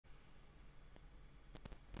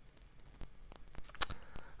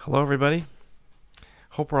Hello, everybody.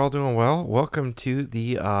 Hope we're all doing well. Welcome to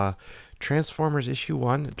the Transformers Issue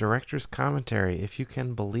 1 Director's Commentary. If you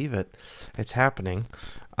can believe it, it's happening.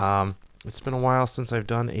 It's been a while since I've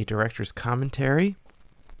done a Director's Commentary.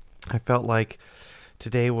 I felt like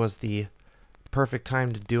today was the perfect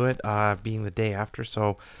time to do it, being the day after.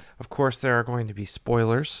 So, of course, there are going to be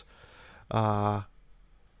spoilers.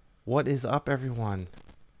 What is up, everyone?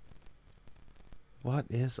 What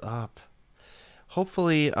is up?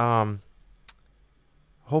 Hopefully, how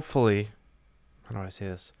do I say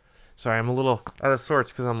this? Sorry, I'm a little out of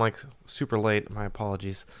sorts because I'm like super late. My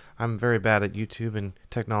apologies. I'm very bad at YouTube and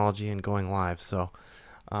technology and going live. So,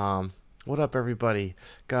 what up, everybody?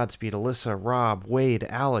 Godspeed, Alyssa, Rob, Wade,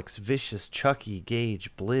 Alex, Vicious, Chucky,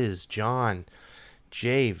 Gage, Blizz, John,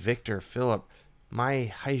 Jay, Victor, Philip,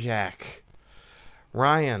 My Hijack,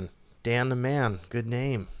 Ryan, Dan the Man. Good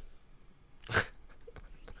name.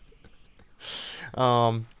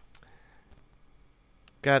 Got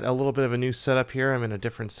a little bit of a new setup here. I'm in a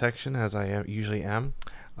different section as I usually am.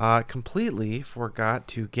 Completely forgot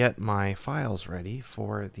to get my files ready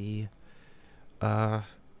for the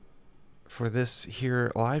for this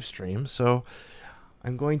here live stream, so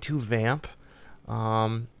I'm going to vamp.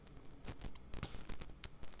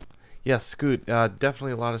 Yes, Scoot.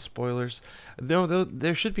 Definitely a lot of spoilers. Though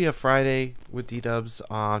there should be a Friday with D-Dubs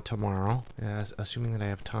tomorrow, assuming that I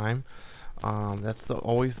have time. That's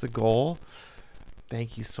always the goal.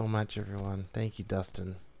 Thank you so much, everyone. Thank you,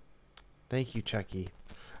 Dustin. Thank you, Chucky.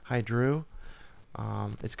 Hi, Drew.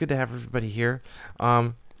 It's good to have everybody here.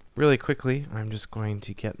 Really quickly, I'm just going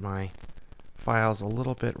to get my files a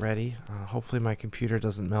little bit ready. Hopefully my computer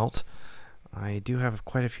doesn't melt. I do have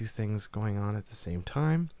quite a few things going on at the same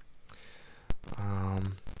time.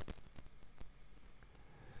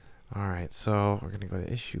 Alright, so we're going to go to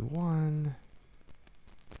issue 1.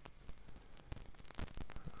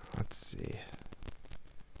 Let's see.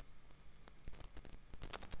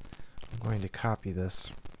 I'm going to copy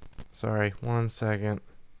this. Sorry, 1 second.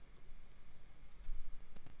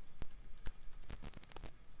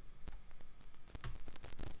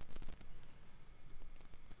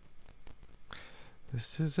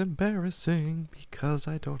 This is embarrassing because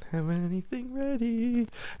I don't have anything ready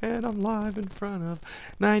and I'm live in front of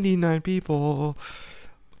 99 people.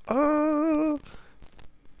 Oh!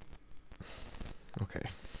 Okay.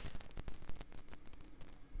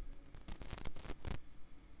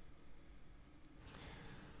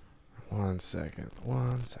 One second.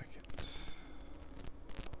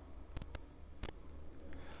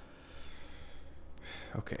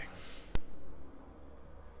 Okay.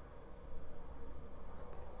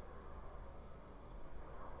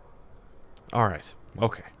 All right.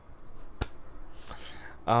 Okay.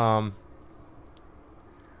 I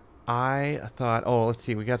thought, oh, let's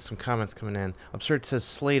see, we got some comments coming in. Absurd says,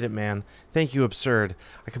 Slate it, man. Thank you, Absurd.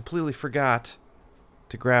 I completely forgot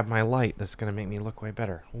to grab my light. That's going to make me look way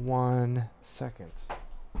better. 1 second.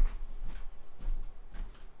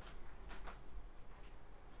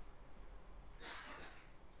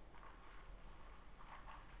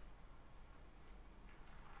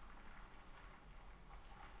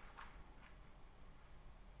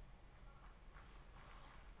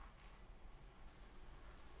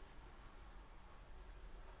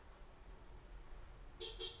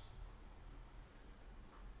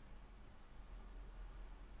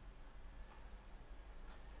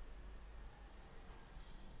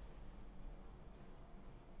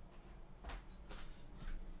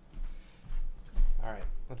 All right,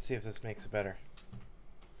 let's see if this makes it better.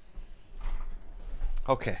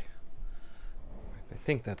 Okay. I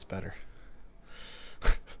think that's better.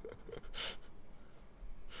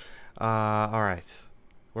 All right.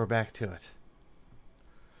 We're back to it.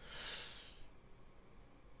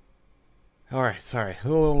 All right, sorry.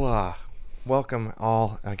 Welcome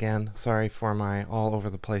all again. Sorry for my all over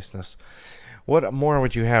the placeness. What more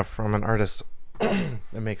would you have from an artist that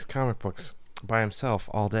makes comic books by himself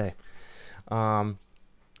all day?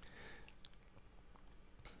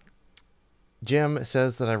 Jim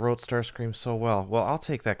says that I wrote Starscream so well. Well, I'll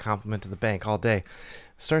take that compliment to the bank all day.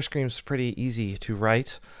 Starscream's pretty easy to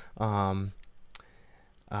write. Oh,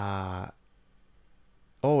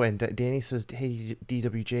 and Danny says, hey,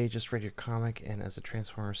 DWJ, just read your comic, and as a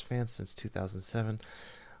Transformers fan since 2007,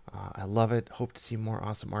 I love it. Hope to see more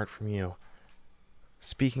awesome art from you.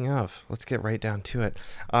 Speaking of, let's get right down to it.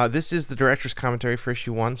 This is the director's commentary for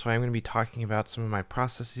issue 1, so I'm going to be talking about some of my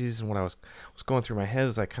processes and what I was going through my head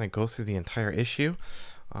as I kind of go through the entire issue.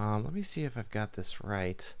 Let me see if I've got this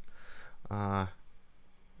right. Let's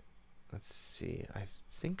see. I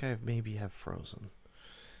think I maybe have frozen.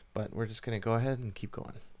 But we're just going to go ahead and keep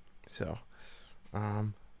going. So,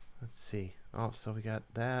 Let's see. Oh, so we got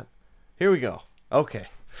that. Here we go. Okay.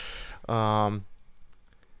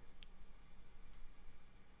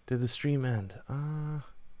 Did the stream end?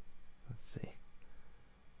 Let's see.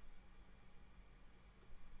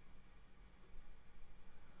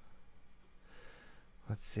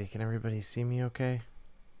 Let's see. Can everybody see me okay?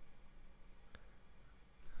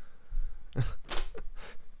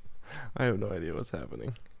 I have no idea what's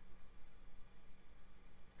happening.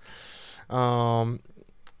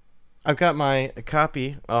 I've got my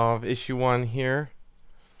copy of issue 1 here.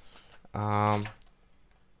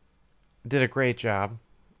 Did a great job,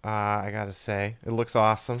 I gotta say. It looks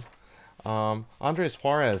awesome. Andres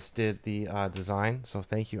Juarez did the design, so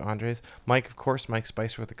thank you, Andres. Mike, of course, Mike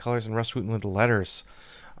Spicer with the colors, and Russ Wooten with the letters.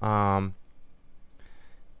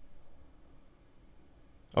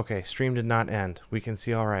 Okay, stream did not end. We can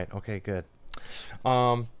see all right. Okay, good.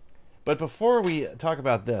 But before we talk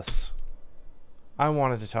about this, I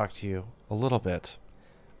wanted to talk to you a little bit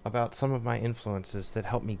about some of my influences that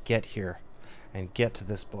helped me get here and get to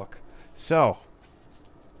this book. So,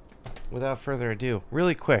 without further ado,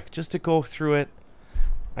 really quick, just to go through it.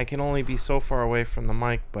 I can only be so far away from the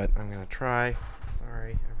mic, but I'm going to try.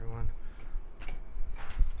 Sorry, everyone.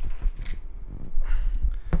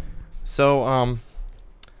 So,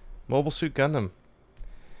 Mobile Suit Gundam.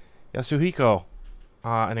 Yasuhiko.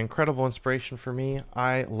 An incredible inspiration for me.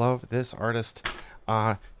 I love this artist.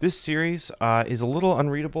 This series is a little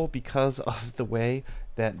unreadable because of the way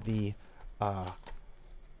that they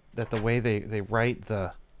write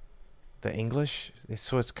the English,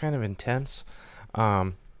 so it's kind of intense.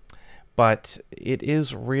 But it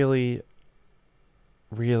is really,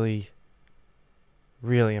 really,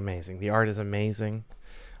 really amazing. The art is amazing.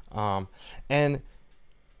 And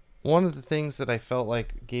one of the things that I felt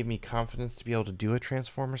like gave me confidence to be able to do a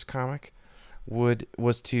Transformers comic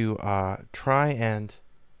was to try and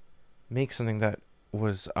make something that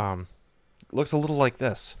was looked a little like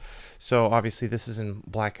this. So obviously this is in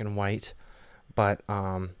black and white, but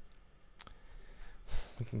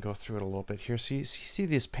we can go through it a little bit here. So you see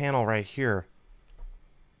this panel right here.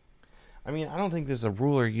 I mean, I don't think there's a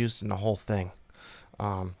ruler used in the whole thing.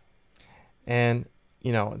 And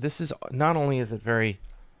you know, this is not only is it very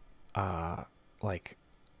like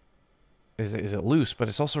is it loose, but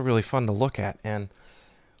it's also really fun to look at. And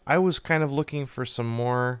I was kind of looking for some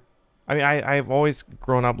more. I mean, I've always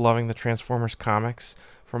grown up loving the Transformers comics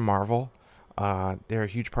from Marvel. They're a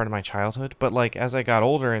huge part of my childhood. But like as I got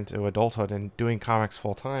older into adulthood and doing comics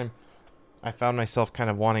full time, I found myself kind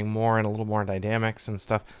of wanting more and a little more dynamics and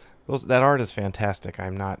stuff. That art is fantastic.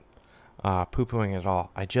 I'm not poo-pooing it at all.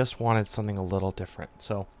 I just wanted something a little different.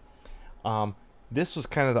 So this was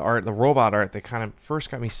kind of the art, the robot art, that kind of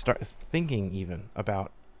first got me thinking even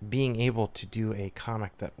about being able to do a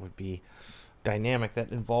comic that would be dynamic,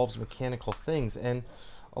 that involves mechanical things. And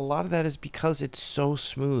a lot of that is because it's so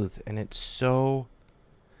smooth and it's so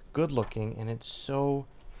good looking and it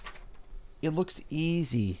looks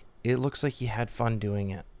easy. It looks like you had fun doing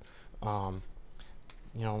it. You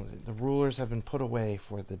know, the rulers have been put away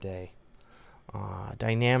for the day.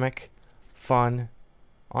 Dynamic, fun,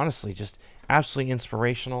 honestly, just absolutely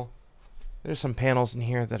inspirational. There's some panels in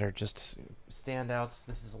here that are just standouts.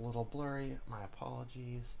 This is a little blurry. My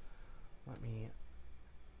apologies. Let me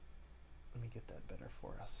get that better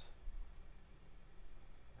for us.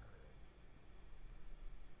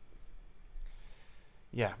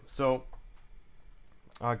 Yeah, so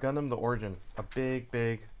Gundam the Origin, a big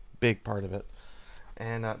part of it.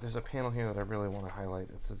 And there's a panel here that I really want to highlight.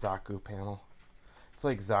 It's a Zaku panel. It's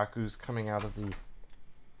like Zaku's coming out of the...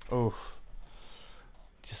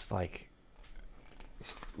 just like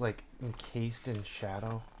encased in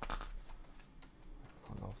shadow. I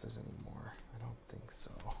don't know if there's any more. I don't think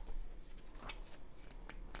so.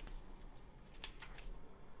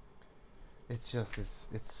 It's just this.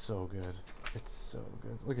 It's so good. It's so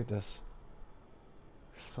good. Look at this.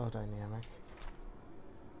 So dynamic.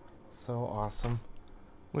 So awesome.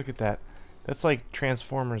 Look at that. That's like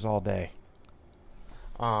Transformers all day.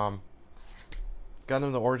 Gundam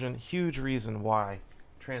the Origin, huge reason why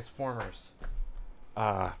Transformers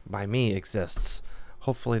by me exists.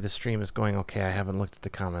 Hopefully the stream is going okay. I haven't looked at the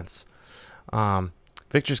comments.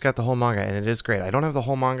 Victor's got the whole manga and it is great. I don't have the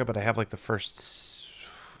whole manga, but I have like the first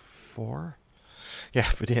 4. Yeah,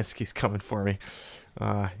 Budansky's coming for me.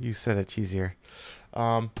 You said it cheesier.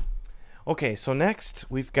 Okay, so next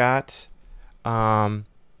we've got some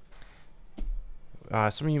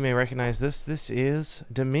of you may recognize this. This is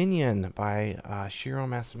Dominion by Shiro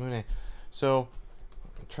Masamune. So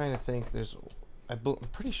I'm trying to think. I'm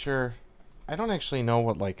pretty sure. I don't actually know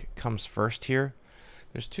what like comes first here.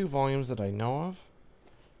 There's 2 volumes that I know of.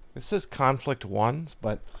 This says Conflict 1,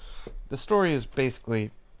 but the story is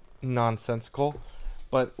basically nonsensical.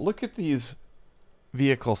 But look at these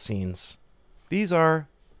vehicle scenes. These are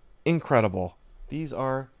incredible. These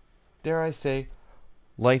are, dare I say,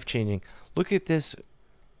 life-changing. Look at this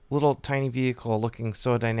little tiny vehicle looking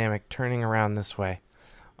so dynamic, turning around this way.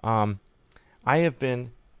 I have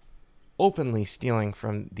been openly stealing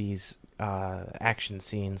from these action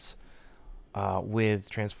scenes with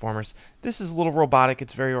Transformers. This is a little robotic.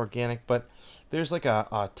 It's very organic, but there's like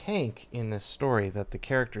a tank in this story that the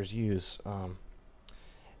characters use.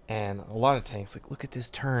 And a lot of tanks. Like, look at this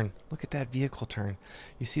turn. Look at that vehicle turn.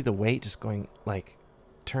 You see the weight just going, like,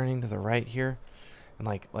 turning to the right here. And,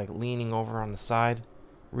 like leaning over on the side.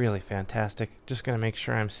 Really fantastic. Just going to make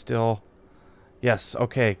sure I'm still... Yes,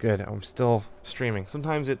 okay, good. I'm still streaming.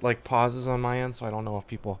 Sometimes it, like, pauses on my end, so I don't know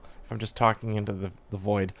if I'm just talking into the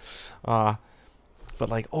void. But,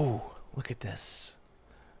 like, oh, look at this.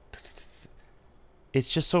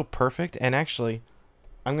 It's just so perfect. And actually,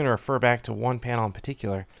 I'm going to refer back to one panel in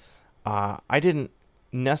particular. I didn't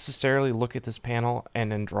necessarily look at this panel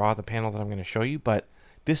and then draw the panel that I'm going to show you, but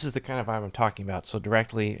this is the kind of vibe I'm talking about. So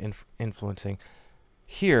directly influencing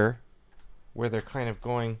here, where they're kind of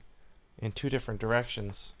going in two different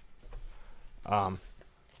directions. Let's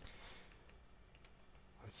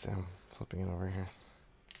see, I'm flipping it over here.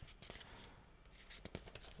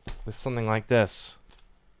 With something like this,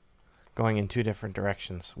 going in two different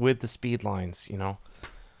directions with the speed lines, you know,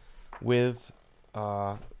 with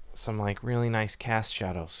some like really nice cast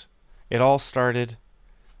shadows. It all started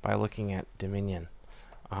by looking at Dominion.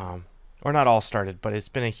 Or not all started, but it's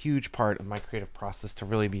been a huge part of my creative process to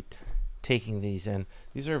really be taking these in.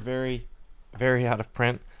 These are very, very out of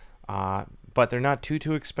print, but they're not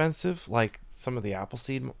too expensive like some of the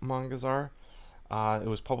Appleseed mangas are. It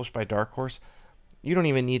was published by Dark Horse. You don't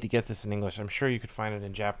even need to get this in English. I'm sure you could find it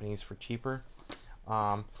in Japanese for cheaper.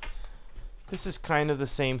 This is kind of the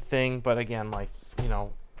same thing, but again, like, you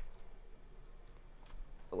know,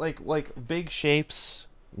 like big shapes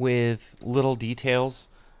with little details.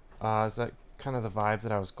 Is that kind of the vibe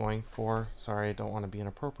that I was going for? Sorry, I don't want to be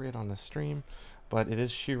inappropriate on this stream, but it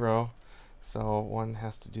is Shiro, so one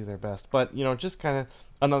has to do their best. But, you know, just kind of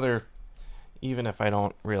another, even if I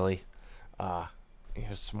don't really,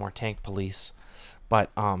 here's some more tank police.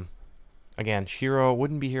 But, again, Shiro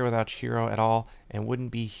wouldn't be here without Shiro at all, and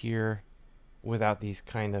wouldn't be here without this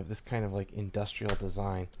kind of like industrial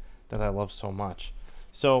design that I love so much.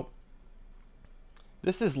 So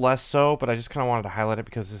this is less so, but I just kind of wanted to highlight it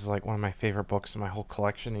because this is like one of my favorite books in my whole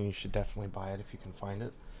collection, and you should definitely buy it if you can find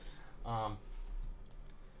it.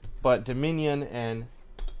 But Dominion and,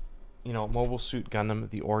 you know, Mobile Suit Gundam,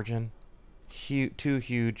 the origin, two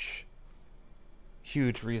huge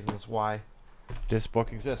reasons why this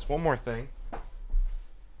book exists. One more thing.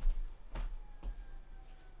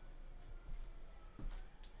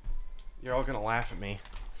 You're all gonna laugh at me.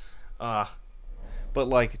 But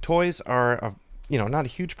like, toys are, you know, not a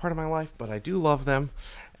huge part of my life, but I do love them,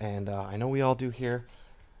 and I know we all do here.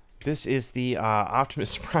 This is the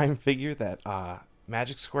Optimus Prime figure that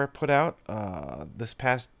Magic Square put out this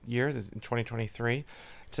past year, in 2023.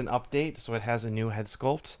 It's an update, so it has a new head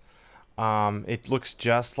sculpt. It looks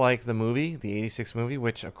just like the movie, the 86 movie,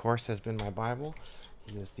 which of course has been my Bible.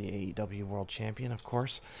 He is the AEW World Champion, of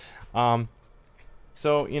course.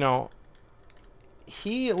 So, you know,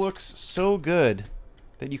 he looks so good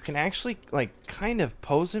that you can actually, like, kind of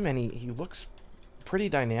pose him, and he looks pretty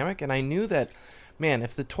dynamic. And I knew that, man,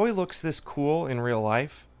 if the toy looks this cool in real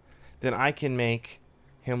life, then I can make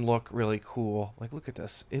him look really cool. Like, look at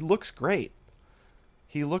this. It looks great.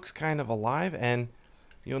 He looks kind of alive, and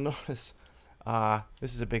you'll notice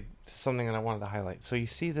this is something that I wanted to highlight. So you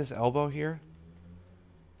see this elbow here?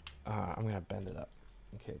 I'm going to bend it up.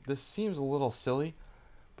 Okay, this seems a little silly,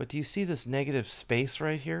 but do you see this negative space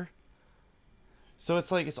right here? So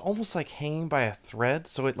it's like, it's almost like hanging by a thread,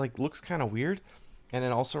 so it like looks kind of weird. And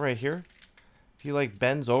then also right here, if he like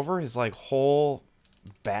bends over, his like whole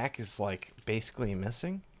back is like basically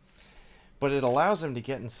missing. But it allows him to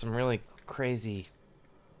get in some really crazy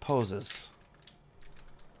poses.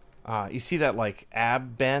 You see that like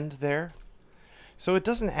ab bend there? So it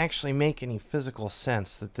doesn't actually make any physical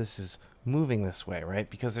sense that this is moving this way, right?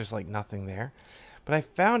 Because there's like nothing there. But I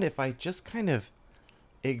found if I just kind of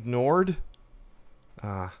ignored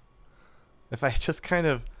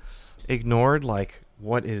like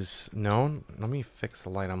what is known. Let me fix the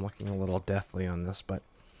light. I'm looking a little deathly on this, but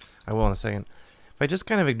I will in a second. If I just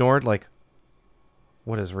kind of ignored like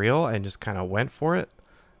what is real and just kind of went for it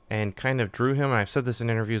and kind of drew him, and I've said this in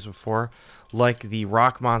interviews before, like the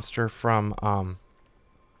rock monster from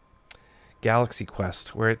Galaxy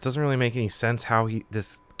Quest, where it doesn't really make any sense how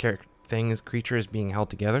this creature is being held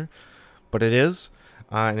together, but it is,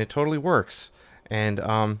 and it totally works.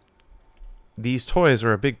 And these toys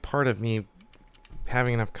are a big part of me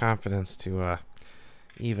having enough confidence to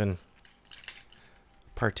even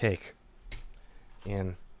partake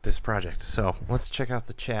in this project. So let's check out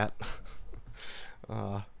the chat.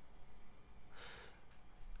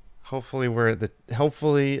 Hopefully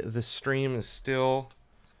the stream is still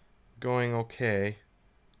going okay.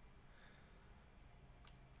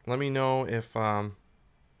 Let me know if we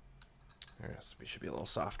should be a little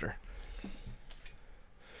softer.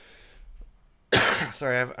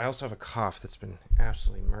 Sorry, I also have a cough that's been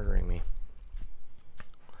absolutely murdering me.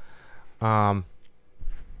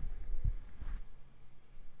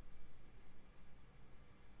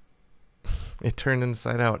 It turned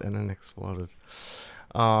inside out and then exploded.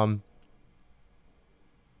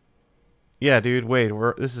 Yeah, dude, wait,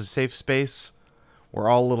 this is a safe space. We're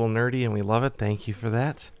all a little nerdy and we love it. Thank you for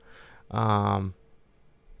that.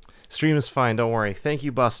 Stream is fine, don't worry. Thank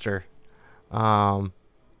you, Buster.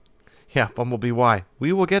 Yeah, Bumblebee Y.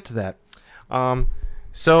 We will get to that.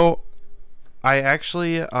 So I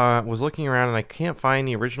actually was looking around and I can't find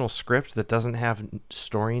the original script that doesn't have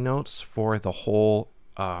story notes for the whole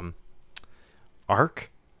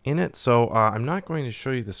arc in it. So I'm not going to show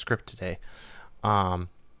you the script today.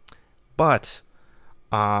 But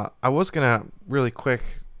I was gonna really quick,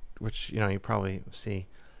 which you probably see.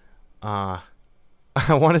 I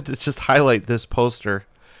wanted to just highlight this poster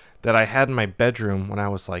that I had in my bedroom when I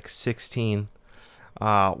was like 16,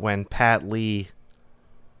 when Pat Lee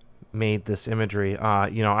made this imagery.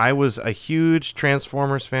 I was a huge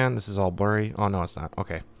Transformers fan. This is all blurry. Oh no, it's not.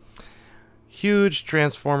 Okay. Huge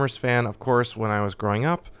Transformers fan, of course, when I was growing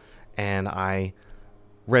up, and I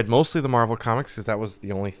read mostly the Marvel comics because that was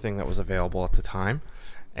the only thing that was available at the time.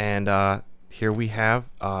 And here we have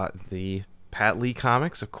the Pat Lee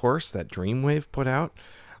comics, of course, that Dreamwave put out.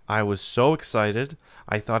 I was so excited.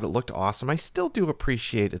 I thought it looked awesome. I still do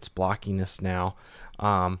appreciate its blockiness now.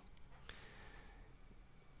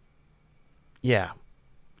 Yeah.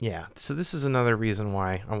 So this is another reason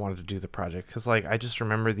why I wanted to do the project, because I just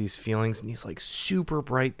remember these feelings and these super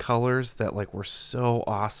bright colors that were so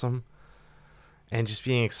awesome. And just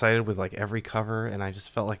being excited with every cover, and I just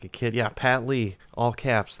felt like a kid. Yeah, Pat Lee, all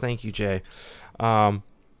caps. Thank you, Jay. I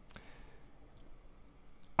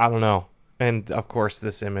don't know. And of course,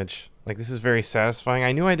 this image, this is very satisfying.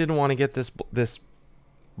 I knew I didn't want to get this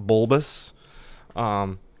bulbous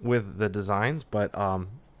with the designs, but I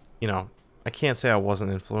can't say I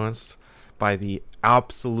wasn't influenced by the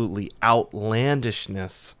absolutely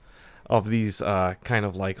outlandishness of these kind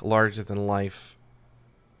of larger than life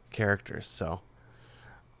characters. So.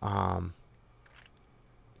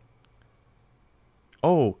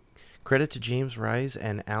 Oh, credit to James Rise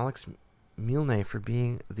and Alex Milne for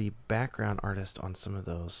being the background artist on some of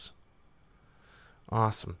those.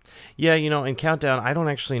 Awesome. Yeah, in Countdown, I don't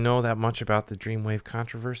actually know that much about the Dreamwave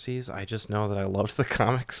controversies. I just know that I loved the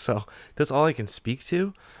comics, so that's all I can speak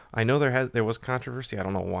to. I know there was controversy. I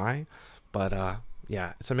don't know why, but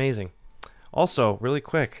yeah, it's amazing. Also, really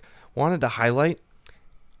quick, wanted to highlight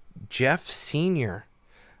Jeff Sr.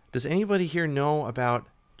 Does anybody here know about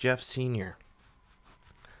Jeff Sr.?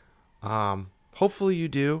 Hopefully you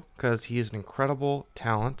do, because he is an incredible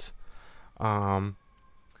talent.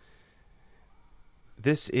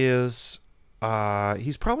 This is,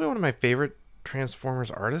 he's probably one of my favorite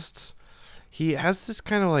Transformers artists. He has this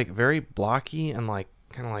kind of very blocky and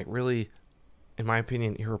kind of really, in my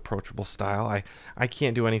opinion, irreproachable style. I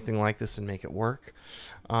can't do anything like this and make it work.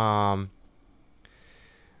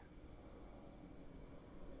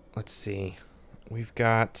 Let's see. We've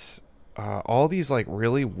got all these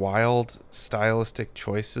really wild stylistic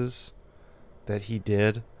choices that he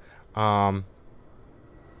did. Let's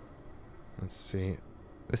see.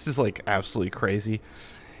 This is absolutely crazy.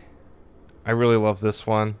 I really love this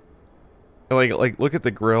one. Look at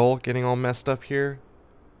the grill getting all messed up here.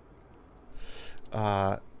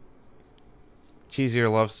 Cheesier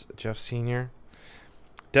loves Jeff Sr.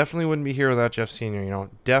 Definitely wouldn't be here without Jeff Sr.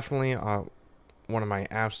 Definitely one of my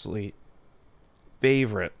absolutely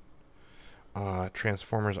favorite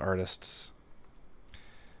Transformers artists.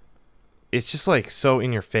 It's just so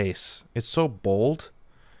in your face. It's so bold,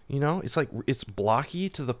 it's it's blocky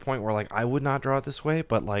to the point where I would not draw it this way,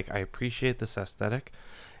 but I appreciate this aesthetic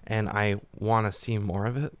and I want to see more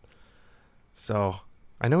of it. So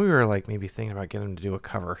I know we were maybe thinking about getting him to do a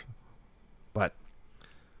cover, but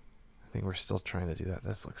I think we're still trying to do that.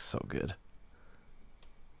 This looks so good.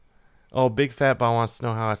 Oh, Big Fat Ball wants to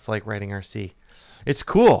know how it's like writing RC. It's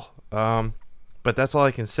cool. But that's all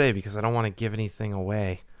I can say because I don't want to give anything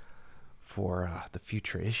away for the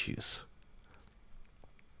future issues.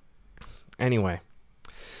 Anyway,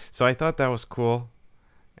 so I thought that was cool,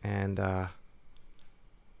 and I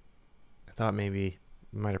thought maybe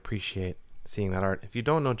you might appreciate seeing that art. If you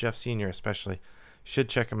don't know Jeff Sr. especially, should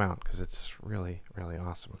check him out because it's really, really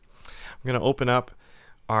awesome. I'm going to open up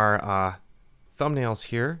our thumbnails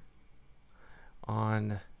here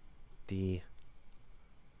on the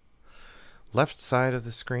left side of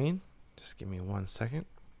the screen. Just give me 1 second.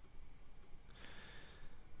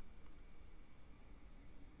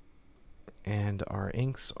 And our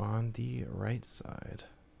inks on the right side.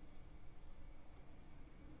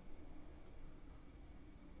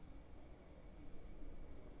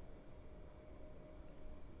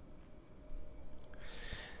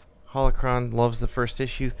 Holocron loves the first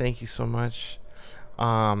issue. Thank you so much.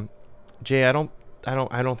 Jay, I don't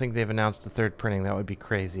think they've announced a third printing. That would be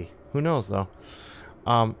crazy. Who knows though?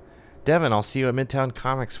 Devin, I'll see you at Midtown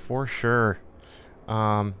Comics for sure.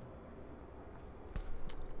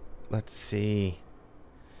 Let's see.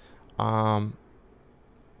 Ooh,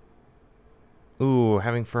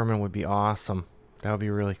 having Furman would be awesome. That would be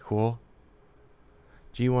really cool.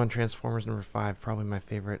 G1 Transformers number 5, probably my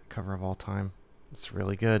favorite cover of all time. It's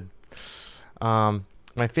really good.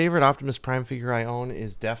 My favorite Optimus Prime figure I own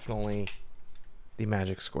is definitely the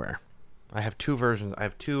Magic Square. I have two versions. I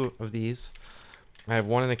have two of these. I have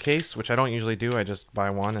one in a case, which I don't usually do. I just buy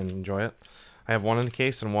one and enjoy it. I have one in a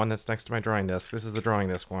case and one that's next to my drawing desk. This is the drawing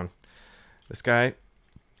desk one. This guy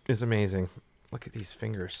is amazing. Look at these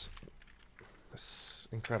fingers. It's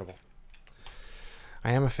incredible.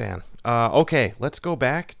 I am a fan. Okay, let's go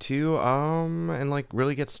back to and like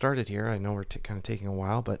really get started here. I know we're kind of taking a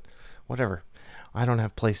while, but whatever. I don't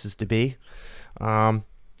have places to be.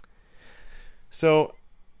 So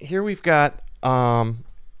here we've got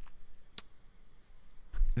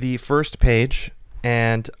the first page,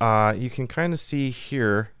 and you can kind of see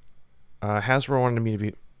here Hasbro wanted me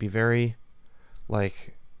to be very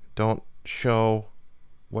like, don't show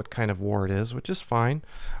what kind of war it is, which is fine.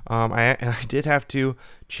 I did have to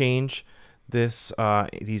change this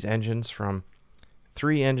these engines from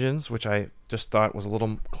 3 engines, which I just thought was a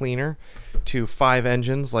little cleaner, to 5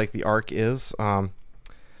 engines like the Ark is.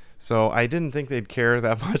 So I didn't think they'd care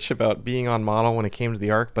that much about being on model when it came to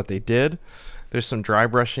the Ark, but they did. There's some dry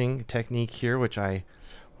brushing technique here, which I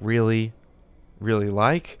really, really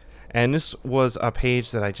like. And this was a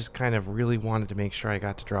page that I just kind of really wanted to make sure I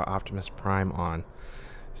got to draw Optimus Prime on.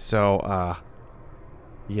 So,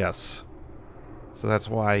 yes. So that's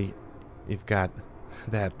why you've got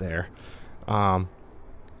that there.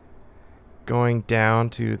 Going down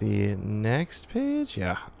to the next page.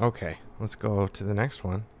 Yeah, okay. Let's go to the next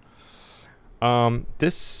one.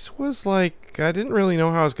 This was like, I didn't really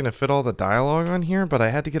know how I was going to fit all the dialogue on here, but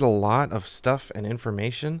I had to get a lot of stuff and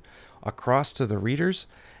information across to the readers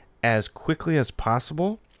as quickly as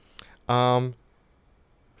possible. For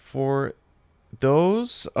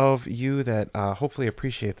those of you that hopefully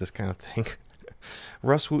appreciate this kind of thing,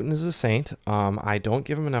 Russ Wooten is a saint. I don't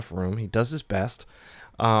give him enough room. He does his best.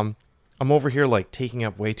 I'm over here like taking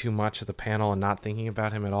up way too much of the panel and not thinking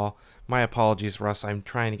about him at all. My apologies, Russ. I'm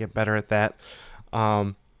trying to get better at that.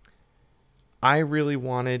 I really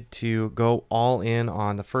wanted to go all in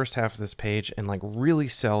on the first half of this page and like really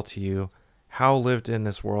sell to you how lived in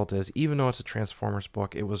this world is. Even though it's a Transformers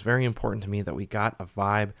book, it was very important to me that we got a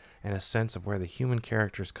vibe and a sense of where the human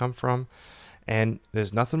characters come from. And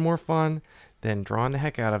there's nothing more fun than drawing the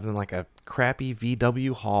heck out of them like a crappy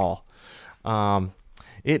VW haul.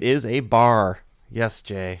 It is a bar. Yes,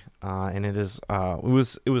 Jay. And it is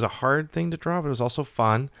it was a hard thing to draw, but it was also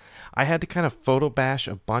fun. I had to kind of photo bash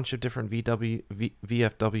a bunch of different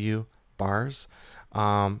VFW bars.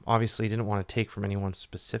 Obviously didn't want to take from anyone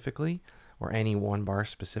specifically, or any one bar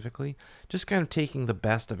specifically. Just kind of taking the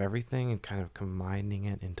best of everything and kind of combining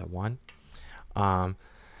it into one.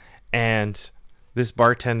 And this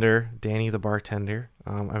bartender, Danny the bartender,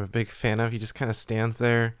 I'm a big fan of. He just kind of stands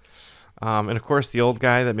there. And of course, the old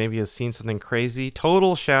guy that maybe has seen something crazy.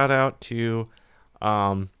 Total shout out to,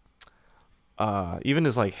 even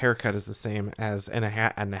his like haircut is the same as, and a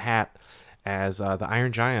hat as the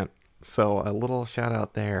Iron Giant. So a little shout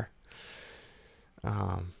out there.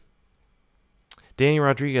 Danny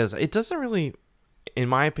Rodriguez. It doesn't really, in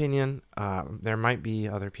my opinion, there might be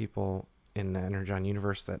other people in the Energon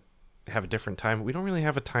universe that have a different time, but we don't really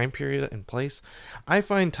have a time period in place. I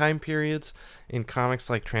find time periods in comics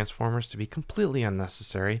like Transformers to be completely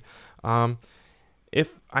unnecessary.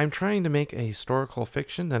 If I'm trying to make a historical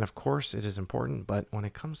fiction, then of course it is important, but when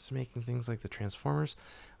it comes to making things like the Transformers,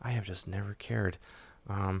 I have just never cared.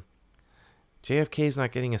 JFK is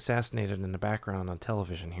not getting assassinated in the background on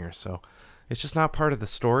television here, so it's just not part of the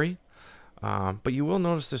story. But you will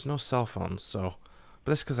notice there's no cell phones, so.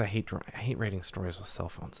 But that's because I hate writing stories with cell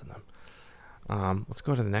phones in them. Let's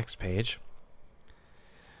go to the next page.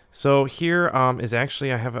 So here is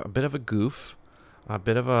actually, I have a bit of a goof, a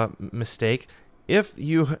bit of a mistake. If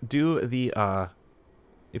you do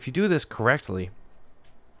this correctly,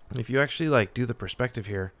 if you actually like do the perspective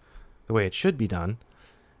here the way it should be done,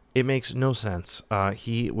 it makes no sense.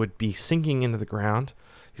 He would be sinking into the ground.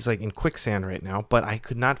 He's like in quicksand right now, but I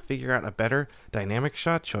could not figure out a better dynamic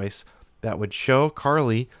shot choice that would show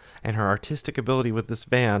Carly and her artistic ability with this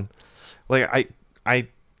van. Like I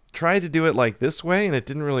tried to do it like this way and it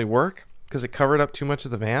didn't really work because it covered up too much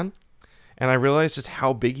of the van. And I realized just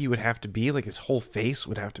how big he would have to be. Like his whole face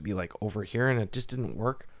would have to be like over here, and it just didn't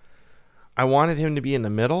work. I wanted him to be in the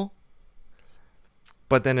middle,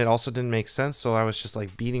 but then it also didn't make sense. So I was just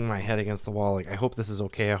like beating my head against the wall. Like, I hope this is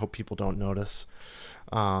okay. I hope people don't notice.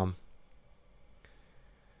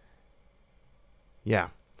 Yeah.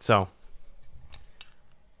 So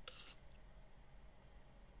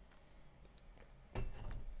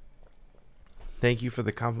thank you for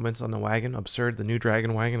the compliments on the wagon. Absurd, the new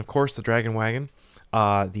Dragon Wagon. Of course, the Dragon Wagon.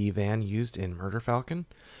 The van used in Murder Falcon.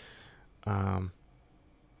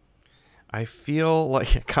 I feel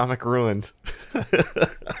like a comic ruined.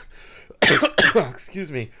 Excuse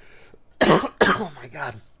me. Oh my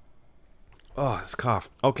god. Oh, this cough.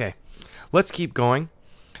 Okay. Let's keep going.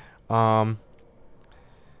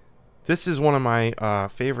 This is one of my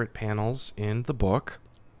favorite panels in the book.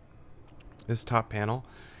 This top panel.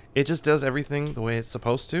 It just does everything the way it's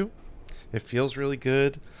supposed to. It feels really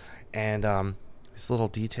good. And this little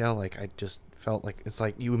detail, like, I just felt like it's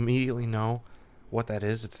like you immediately know what that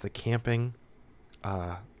is. It's the camping,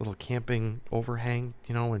 little camping overhang,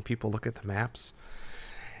 you know, when people look at the maps.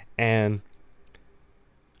 And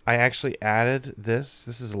I actually added this.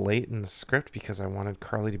 This is late in the script because I wanted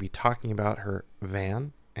Carly to be talking about her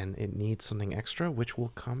van, and it needs something extra, which will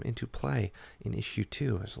come into play in issue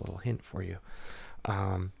 2. There's a little hint for you.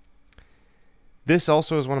 This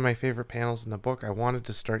also is one of my favorite panels in the book. I wanted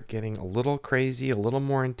to start getting a little crazy, a little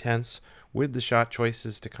more intense with the shot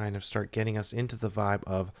choices to kind of start getting us into the vibe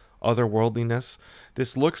of otherworldliness.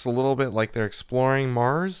 This looks a little bit like they're exploring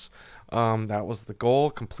Mars. That was the goal.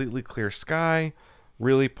 Completely clear sky,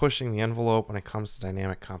 really pushing the envelope when it comes to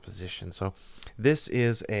dynamic composition. So this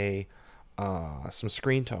is a some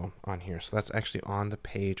screen tone on here. So that's actually on the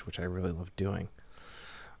page, which I really love doing.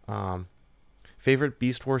 Favorite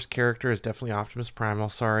Beast Wars character is definitely Optimus Primal.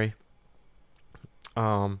 Sorry.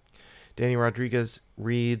 Danny Rodriguez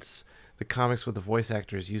reads the comics with the voice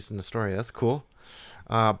actors used in the story. That's cool.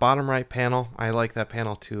 Bottom right panel. I like that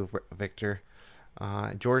panel too, Victor.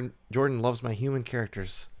 Jordan loves my human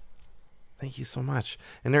characters. Thank you so much.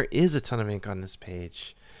 And there is a ton of ink on this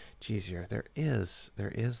page. Jeez, here. There is.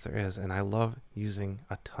 And I love using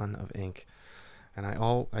a ton of ink. And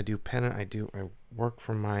I do pen and I work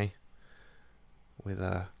from my with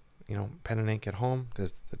pen and ink at home.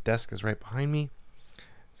 The desk is right behind me.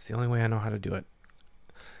 It's the only way I know how to do it.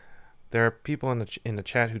 There are people in the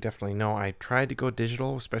chat who definitely know I tried to go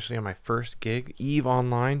digital, especially on my first gig, Eve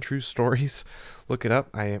Online, True Stories. Look it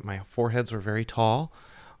up. My foreheads were very tall.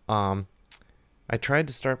 I tried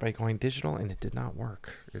to start by going digital and it did not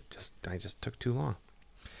work. I just took too long.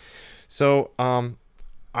 So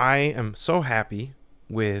I am so happy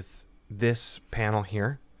with this panel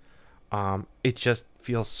here. It just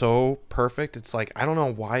feels so perfect. It's like, I don't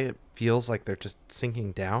know why it feels like they're just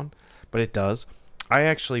sinking down, but it does. I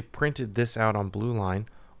actually printed this out on Blue Line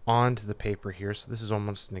onto the paper here, so this is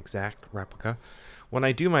almost an exact replica. When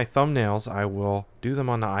I do my thumbnails, I will do them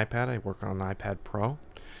on the iPad. I work on an iPad Pro,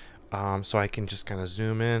 so I can just kind of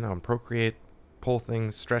zoom in on Procreate, pull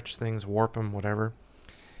things, stretch things, warp them, whatever.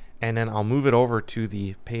 And then I'll move it over to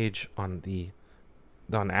the page on the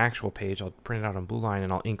actual page. I'll print it out on Blue Line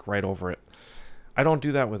and I'll ink right over it. I don't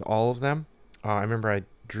do that with all of them. I remember I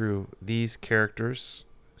drew these characters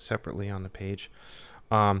separately on the page.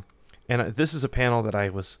 And this is a panel that I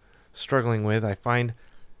was struggling with. I find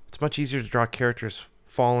it's much easier to draw characters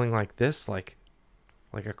falling like this, like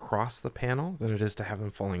across the panel, than it is to have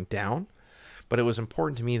them falling down. But it was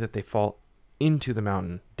important to me that they fall into the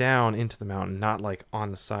mountain, down into the mountain, not like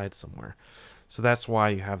on the side somewhere. So that's why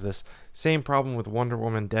you have this same problem with Wonder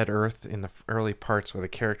Woman Dead Earth in the early parts where the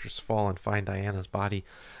characters fall and find Diana's body.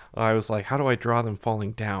 I was like, how do I draw them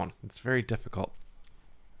falling down? It's very difficult.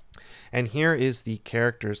 And here is the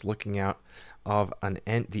characters looking out of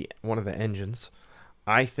one of the engines.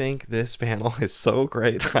 I think this panel is so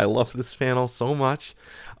great. I love this panel so much.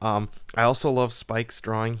 I also love Spike's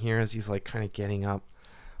drawing here as he's like kind of getting up.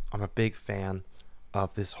 I'm a big fan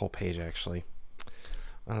of this whole page, actually.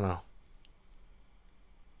 I don't know.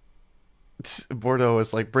 Bordeaux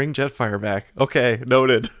is like, bring Jetfire back. Okay,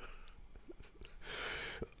 noted.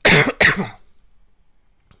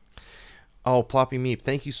 Oh, Ploppy Meep,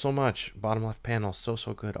 thank you so much. Bottom left panel, so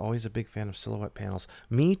good. Always a big fan of silhouette panels.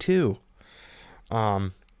 Me too.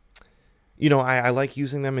 You know, I like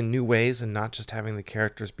using them in new ways and not just having the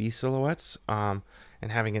characters be silhouettes, and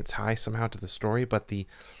having it tie somehow to the story. But the,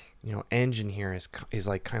 you know, engine here is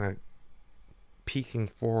like kind of peeking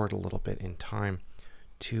forward a little bit in time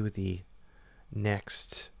to the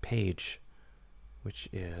next page, which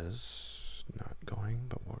is not going,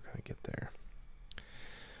 but we're gonna get there.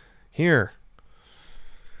 Here.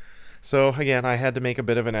 So again, I had to make a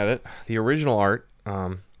bit of an edit. The original art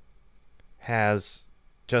has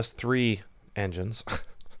just 3 engines.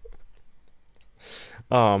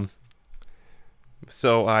 So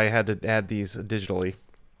I had to add these digitally,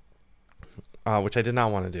 which I did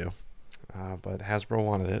not want to do, but Hasbro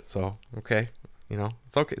wanted it, so okay, you know,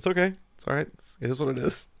 it's okay, it's okay, it's all right, it is what it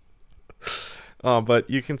is. But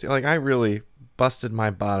you can see, like, I really busted my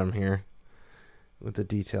bottom here with the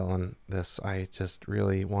detail on this. I just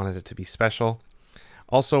really wanted it to be special.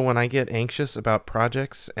 Also, when I get anxious about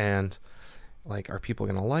projects and like, are people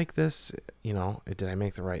gonna like this? You know, did I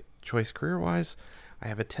make the right choice career-wise? I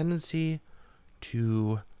have a tendency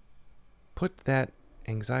to put that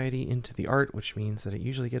anxiety into the art, which means that it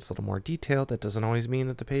usually gets a little more detailed. That doesn't always mean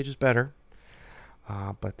that the page is better,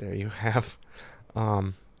 but there you have,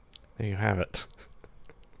 there you have it.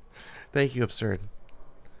 Thank you, Absurd.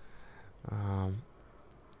 I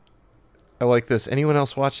like this. Anyone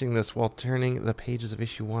else watching this while turning the pages of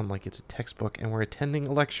issue 1 like it's a textbook and we're attending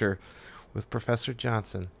a lecture with Professor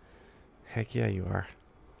Johnson? Heck yeah, you are.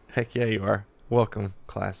 Heck yeah, you are. Welcome,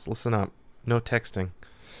 class. Listen up. No texting.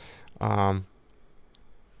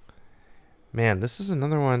 Man, this is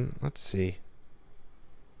another one. Let's see.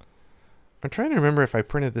 I'm trying to remember if I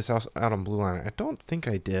printed this out on Blue Line. I don't think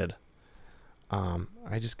I did.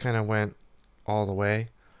 I just kind of went all the way.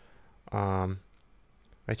 I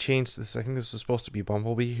changed this. I think this was supposed to be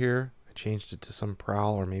Bumblebee here. I changed it to some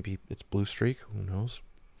Prowl, or maybe it's Blue Streak. Who knows?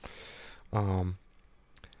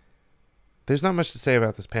 There's not much to say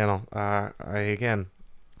about this panel. Again,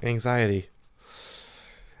 anxiety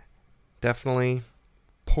definitely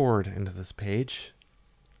poured into this page.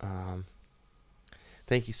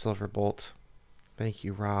 Thank you, Silverbolt. Thank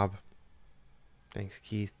you, Rob. Thanks,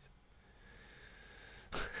 Keith.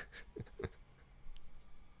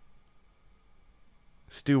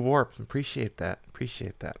 Stu Warp, appreciate that.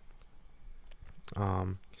 Appreciate that.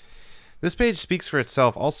 This page speaks for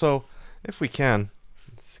itself. Also, if we can,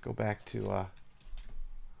 let's go back to.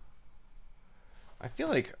 I feel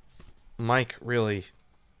like Mike really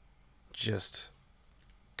just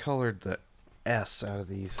colored the S out of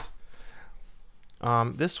these.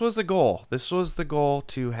 This was a goal. This was the goal,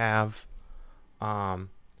 to have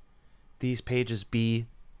these pages be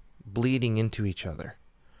bleeding into each other.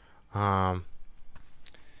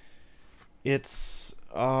 It's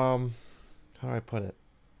how do I put it?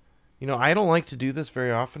 You know, I don't like to do this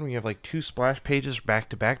very often when you have like 2 splash pages back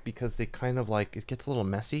to back, because they kind of like, it gets a little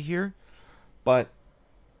messy here. But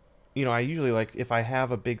you know, I usually, like, if I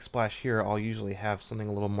have a big splash here, I'll usually have something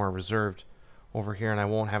a little more reserved over here, and I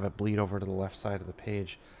won't have it bleed over to the left side of the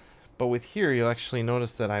page. But with here, you'll actually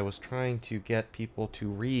notice that I was trying to get people to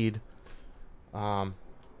read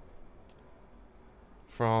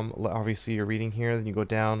from, obviously you're reading here, then you go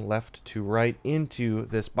down left to right into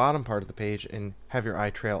this bottom part of the page and have your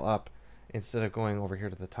eye trail up instead of going over here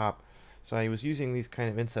to the top. So I was using these kind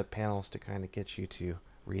of inset panels to kind of get you to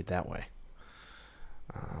read that way.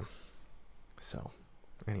 So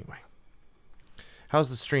anyway,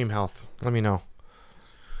 how's the stream health? Let me know.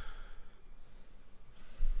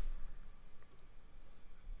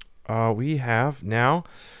 We have now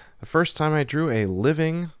the first time I drew a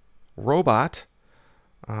living robot,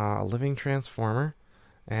 a living transformer,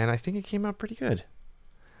 and I think it came out pretty good.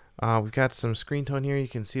 We've got some screen tone here. You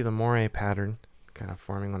can see the moire pattern kind of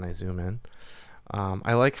forming when I zoom in.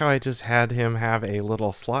 I like how I just had him have a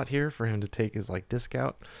little slot here for him to take his like disc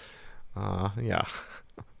out. Yeah.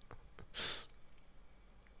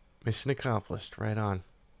 Mission accomplished. Right on.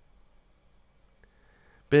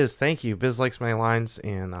 Biz, thank you. Biz likes my lines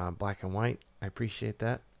in black and white. I appreciate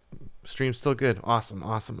that. Stream's still good. Awesome,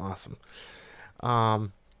 awesome, awesome.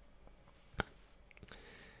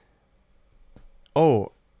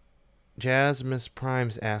 Oh, Jazz Miss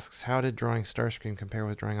Primes asks, how did drawing Starscream compare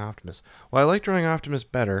with drawing Optimus? Well, I like drawing Optimus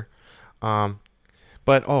better.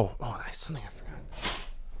 But, oh, that's something I forgot.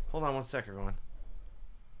 Hold on one sec, everyone.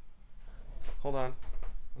 Hold on.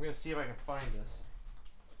 I'm going to see if I can find this.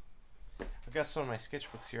 I've got some of my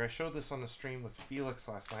sketchbooks here. I showed this on the stream with Felix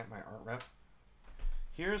last night, my art rep.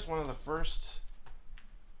 Here's one of the first...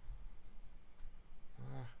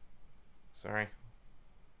 sorry.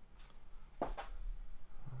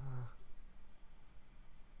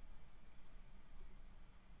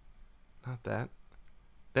 Not that.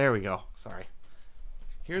 There we go. Sorry.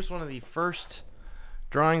 Here's one of the first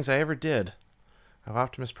drawings I ever did of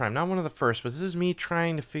Optimus Prime. Not one of the first, but this is me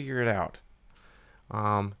trying to figure it out.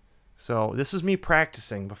 So this is me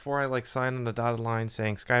practicing before I like sign on the dotted line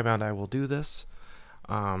saying, Skybound, I will do this.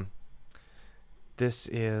 This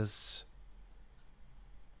is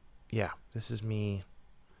me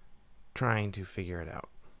trying to figure it out.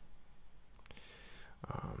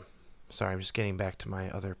 Sorry, I'm just getting back to my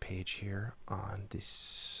other page here on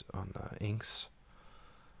this, on inks.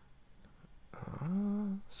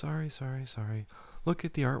 Sorry. Look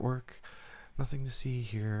at the artwork. Nothing to see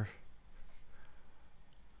here.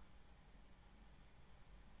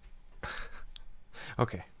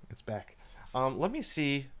 Okay, it's back. Let me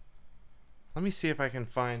see if I can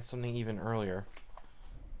find something even earlier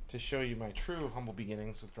to show you my true humble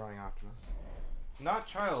beginnings with drawing Optimus. Not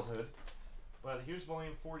childhood, but here's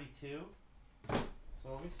volume 42. So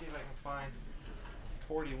let me see if I can find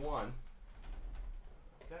 41.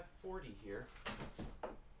 I've got 40 here.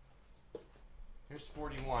 Here's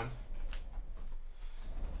 41.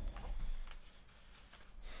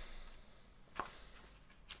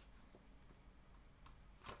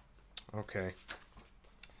 Okay.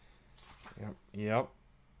 Yep,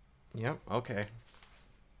 okay.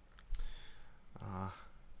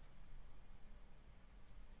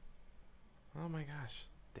 Oh my gosh.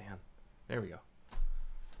 Dan. There we go.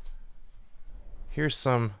 Here's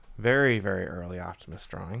some very, very early Optimus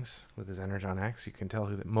drawings with his Energon X. You can tell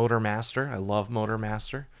who the Motor Master. I love Motor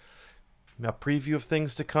Master. A preview of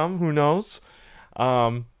things to come. Who knows?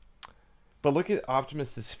 But look at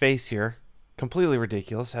Optimus's face here. Completely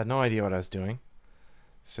ridiculous. Had no idea what I was doing.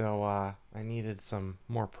 So I needed some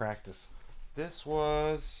more practice. This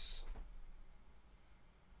was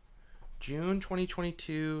June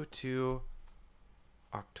 2022 to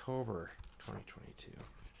October 2022.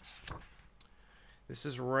 This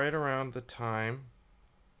is right around the time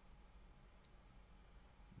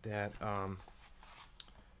that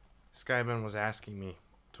Skybound was asking me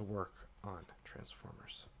to work on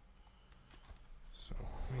Transformers. So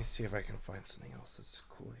let me see if I can find something else that's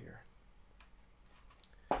cool here.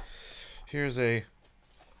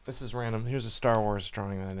 This is random. Here's a Star Wars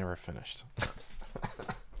drawing that I never finished.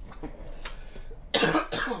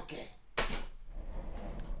 Okay.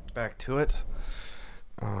 Back to it.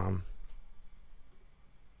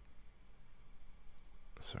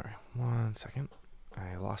 Sorry, 1 second.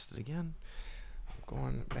 I lost it again. I'm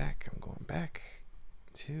going back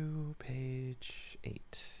to page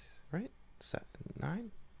 8, right? 7,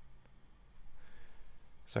 9?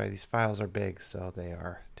 Sorry, these files are big, so they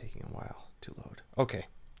are taking a while to load. Okay.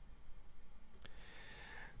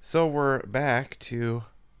 So we're back to...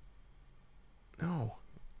 No.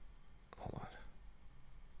 Hold on.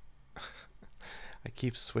 I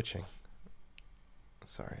keep switching.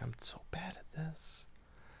 Sorry, I'm so bad at this.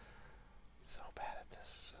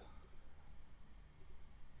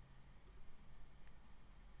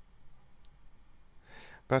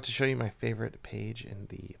 About to show you my favorite page in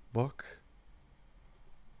the book.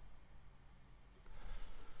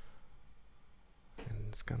 And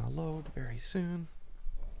it's gonna load very soon.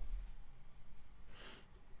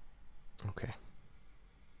 Okay.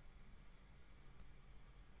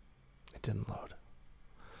 It didn't load.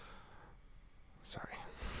 Sorry.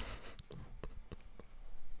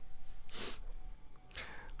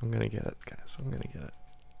 I'm gonna get it, guys. I'm gonna get it.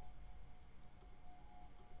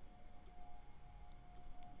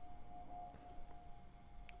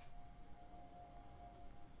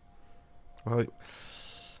 Well,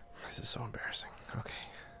 this is so embarrassing. Okay.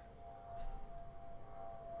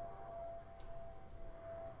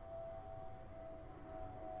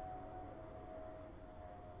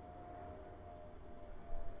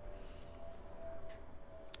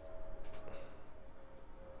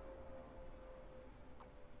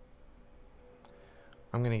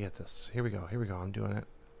 I'm gonna get this. Here we go. I'm doing it.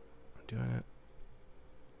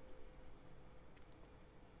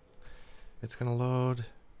 It's gonna load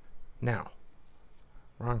now.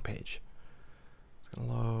 Wrong page. It's gonna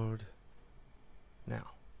load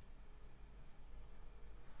now.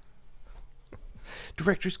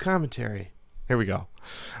 director's commentary. Here we go.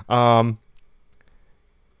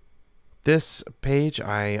 This page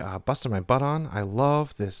I busted my butt on. I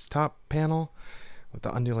love this top panel with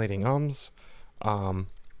the undulating ums.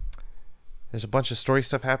 There's a bunch of story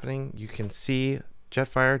stuff happening. You can see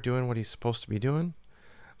Jetfire doing what he's supposed to be doing.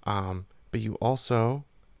 But you also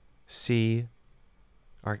see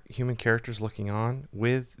our human characters looking on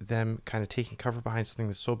with them kind of taking cover behind something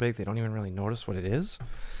that's so big they don't even really notice what it is.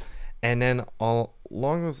 And then all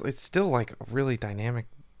along those, it's still like a really dynamic,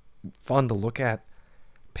 fun to look at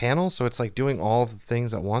panel. So it's like doing all of the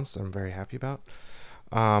things at once. I'm very happy about.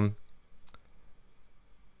 I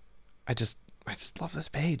just love this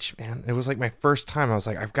page, man. It was like my first time. I was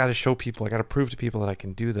like, I've got to show people. I got to prove to people that I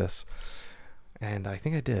can do this. And I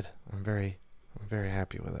think I did. I'm very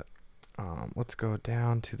happy with it. Let's go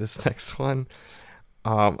down to this next one.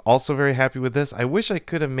 Also very happy with this. I wish I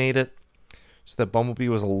could have made it so that Bumblebee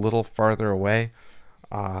was a little farther away,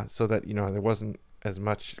 so that, you know, there wasn't as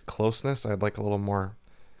much closeness. I'd like a little more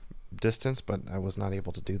distance, but I was not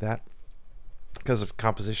able to do that because of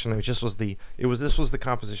composition. This was the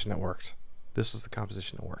composition that worked. This was the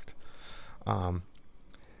composition that worked.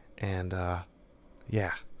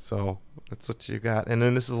 Yeah, so that's what you got. And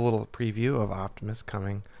then this is a little preview of Optimus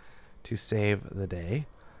coming to save the day.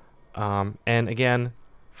 And again,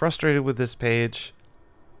 frustrated with this page,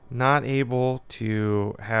 not able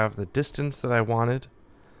to have the distance that I wanted.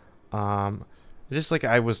 Just like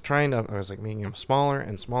I was like making them smaller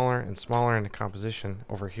and smaller and smaller in the composition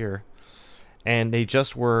over here, and they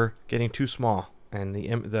just were getting too small, and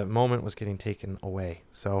the moment was getting taken away.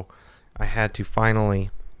 So I had to finally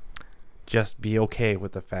just be okay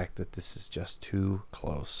with the fact that this is just too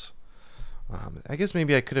close. I guess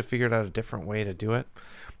maybe I could have figured out a different way to do it,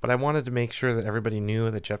 but I wanted to make sure that everybody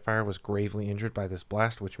knew that Jetfire was gravely injured by this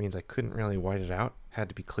blast, which means I couldn't really white it out. Had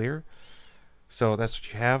to be clear. So that's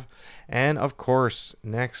what you have. And of course,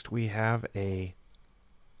 next we have a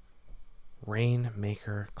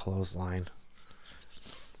Rainmaker clothesline,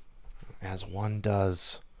 as one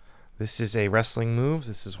does. This is a wrestling move.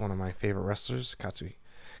 This is one of my favorite wrestlers,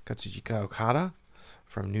 Katsuchika Okada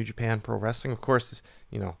from New Japan Pro Wrestling. Of course,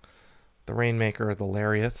 you know, the Rainmaker, the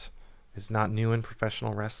Lariat, is not new in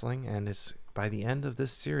professional wrestling, and it's by the end of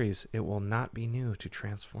this series, it will not be new to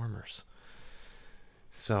Transformers.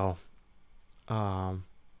 So, oh,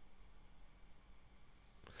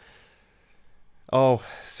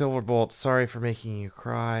 Silverbolt, sorry for making you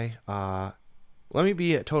cry. Let me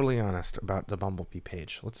be totally honest about the Bumblebee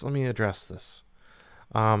page. Let me address this.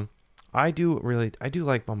 I do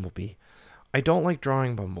like Bumblebee. I don't like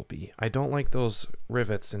drawing Bumblebee. I don't like those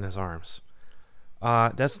rivets in his arms.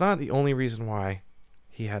 That's not the only reason why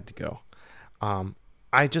he had to go.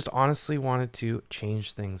 I just honestly wanted to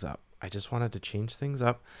change things up. I just wanted to change things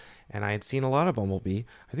up, and I had seen a lot of Bumblebee.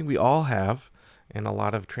 I think we all have, in a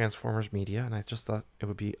lot of Transformers media, and I just thought it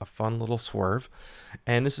would be a fun little swerve.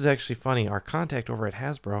 And this is actually funny. Our contact over at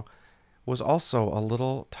Hasbro was also a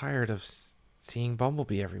little tired of seeing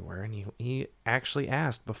Bumblebee everywhere, and he actually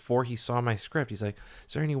asked before he saw my script. He's like,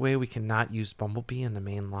 "Is there any way we can not use Bumblebee in the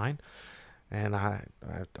main line?" And I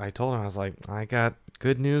told him, I was like, "I got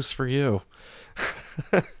good news for you."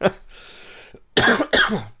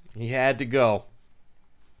 He had to go.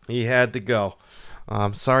 He had to go.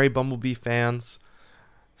 Sorry, Bumblebee fans.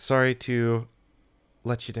 Sorry to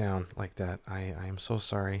let you down like that. I am so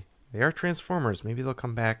sorry. They are Transformers. Maybe they'll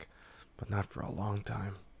come back, but not for a long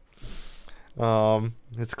time.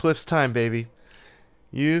 It's Cliff's time, baby.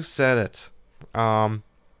 You said it.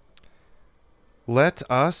 Let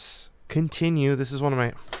us continue. This is one of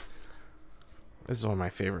my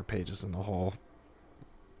favorite pages in the whole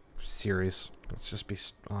series. Let's just be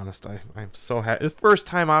honest. I'm so happy. The first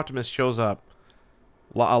time Optimus shows up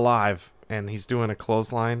alive, and he's doing a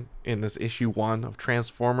clothesline in this issue 1 of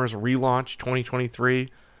Transformers relaunch 2023.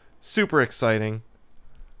 Super exciting.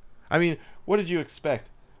 I mean, what did you expect?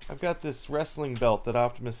 I've got this wrestling belt that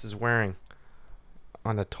Optimus is wearing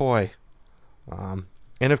on a toy.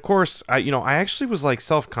 And of course, I actually was like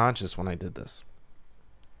self-conscious when I did this.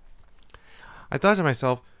 I thought to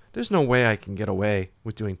myself, there's no way I can get away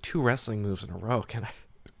with doing 2 wrestling moves in a row, can I?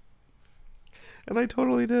 And I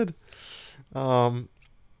totally did.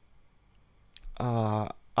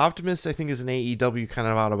 Optimus, I think, is an AEW kind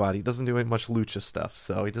of Autobot. He doesn't do much lucha stuff,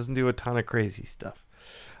 so he doesn't do a ton of crazy stuff.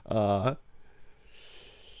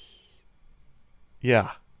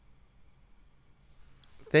 Yeah.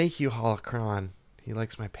 Thank you, Holocron. He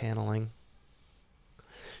likes my paneling.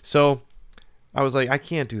 So, I was like, I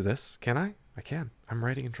can't do this, can I? I can. I'm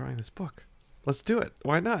writing and drawing this book. Let's do it.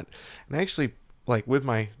 Why not? And actually, like, with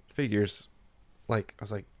my figures, like, I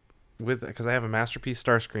was like, with, because I have a Masterpiece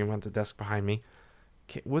Starscream on the desk behind me.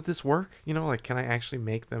 Would this work? You know, like, can I actually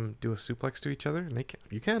make them do a suplex to each other? And they can.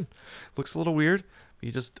 You can. Looks a little weird.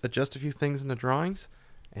 You just adjust a few things in the drawings,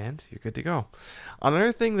 and you're good to go.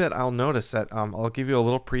 Another thing that I'll notice that I'll give you a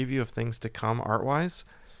little preview of things to come art-wise.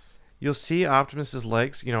 You'll see Optimus's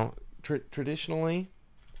legs. You know, traditionally,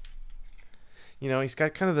 you know, he's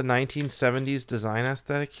got kind of the 1970s design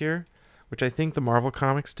aesthetic here, which I think the Marvel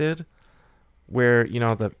Comics did, where, you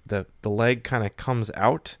know, the leg kind of comes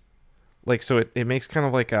out. Like, so it makes kind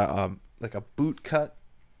of like a boot cut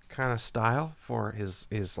kind of style for his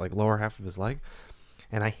like lower half of his leg.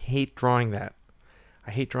 And I hate drawing that.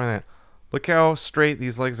 I hate drawing that. Look how straight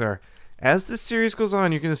these legs are. As this series goes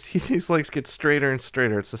on, you're going to see these legs get straighter and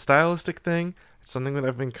straighter. It's a stylistic thing. It's something that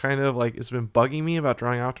I've been kind of like, it's been bugging me about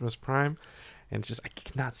drawing Optimus Prime. And it's just, I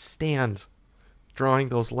cannot stand drawing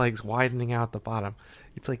those legs widening out the bottom.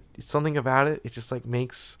 It's like, something about it, it just like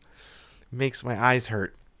makes my eyes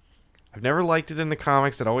hurt. I've never liked it in the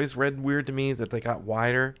comics. It always read weird to me that they got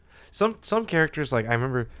wider. Some characters, like I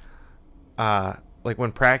remember, like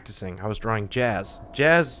when practicing, I was drawing Jazz.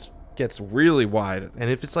 Jazz gets really wide, and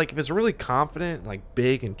if it's really confident, like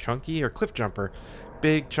big and chunky, or Cliffjumper,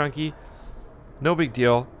 big, chunky, no big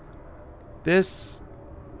deal. This,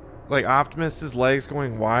 like Optimus's legs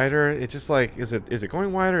going wider, it's just like, is it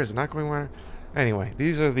going wider? Is it not going wider? Anyway,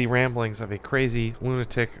 these are the ramblings of a crazy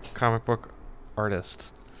lunatic comic book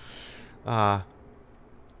artist. Hi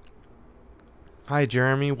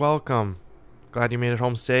Jeremy, welcome. Glad you made it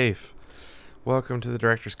home safe. Welcome to the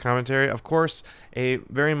director's commentary. Of course, a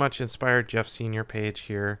very much inspired Jeff Senior page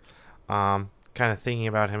here. Kind of thinking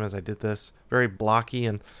about him as I did this. Very blocky,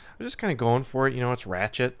 and I'm just kind of going for it. You know, it's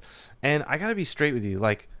Ratchet, and I gotta be straight with you.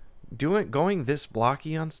 Like, going this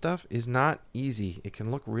blocky on stuff is not easy. It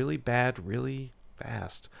can look really bad really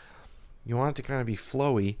fast. You want it to kind of be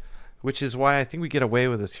flowy, which is why I think we get away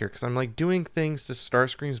with this here, because I'm like doing things to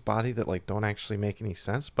Starscream's body that like don't actually make any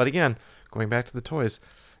sense. But again, going back to the toys,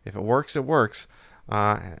 if it works, it works.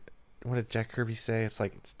 What did Jack Kirby say? It's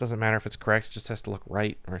like, it doesn't matter if it's correct, it just has to look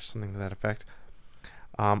right, or something to that effect.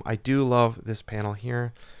 I do love this panel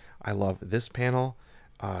here. I love this panel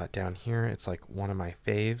down here. It's like one of my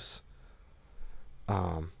faves.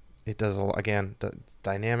 It does, again,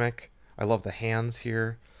 dynamic. I love the hands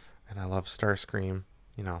here, and I love Starscream,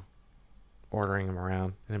 you know, ordering him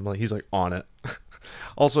around, and he's like on it.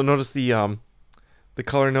 Also, notice the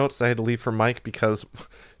color notes I had to leave for Mike because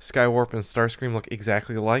Skywarp and Starscream look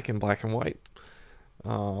exactly alike in black and white.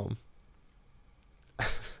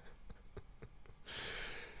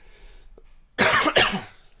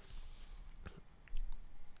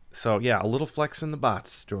 So yeah, a little flex in the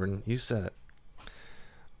bots, Jordan. You said it.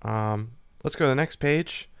 Let's go to the next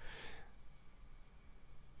page.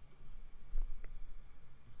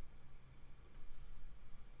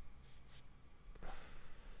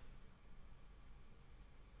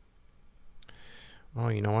 Oh,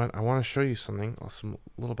 you know what? I want to show you something, some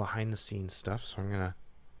little behind the scenes stuff. So I'm going to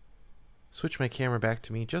switch my camera back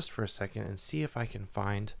to me just for a second and see if I can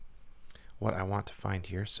find what I want to find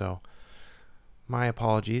here. So my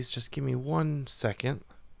apologies. Just give me 1 second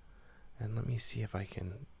and let me see if I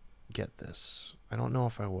can get this. I don't know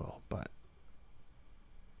if I will, but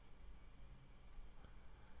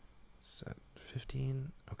set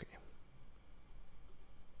 15. Okay.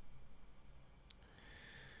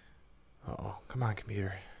 Uh-oh. Come on,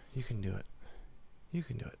 computer. You can do it. You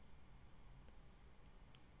can do it.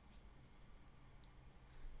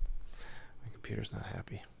 My computer's not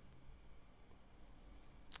happy.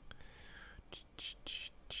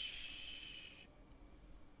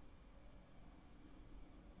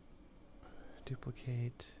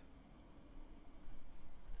 Duplicate.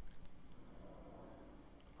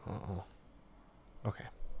 Uh-oh. Okay.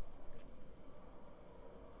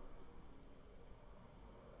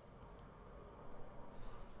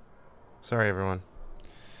 Sorry, everyone.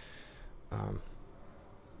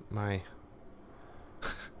 My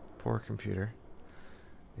poor computer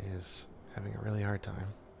is having a really hard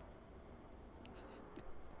time.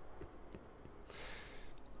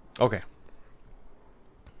 Okay.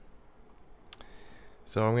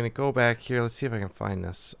 So I'm going to go back here. Let's see if I can find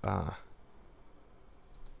this.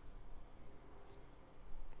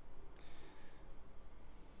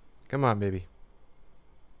 Come on, baby.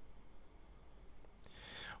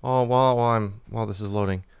 Oh, while this is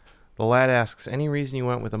loading, the lad asks, any reason you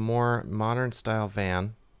went with a more modern style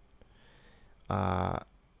van, a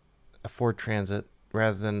Ford Transit,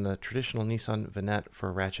 rather than the traditional Nissan Vanette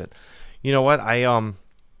for Ratchet? You know what? I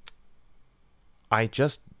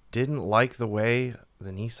just didn't like the way the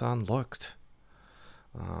Nissan looked.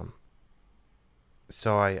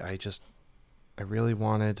 So I really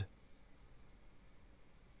wanted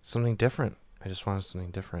something different. I just wanted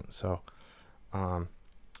something different. So, all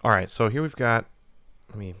right. So here we've got,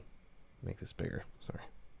 let me make this bigger. Sorry.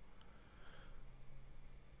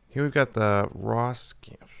 Here we've got the raw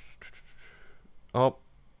scan. Oh,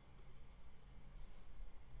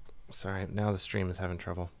 sorry. Now the stream is having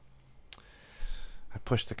trouble. I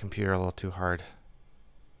pushed the computer a little too hard.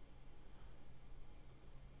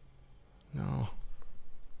 No.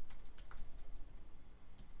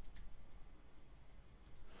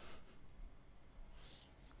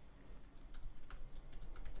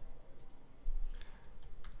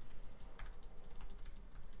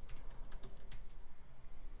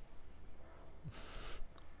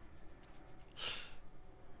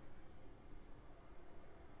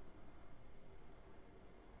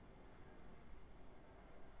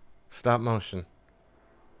 Stop motion.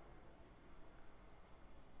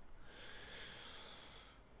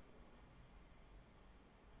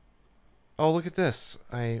 Oh, look at this.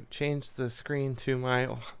 I changed the screen to my...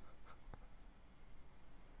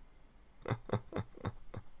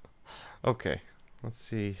 Okay. Let's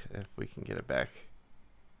see if we can get it back.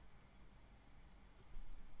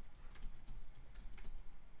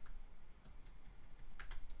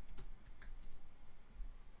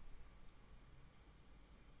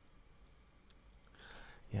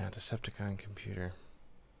 Yeah, Decepticon computer.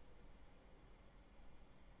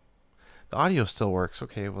 The audio still works.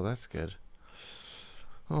 Okay, well that's good.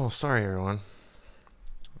 Oh, sorry everyone.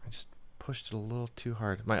 I just pushed it a little too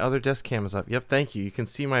hard. My other desk cam is up. Yep, thank you. You can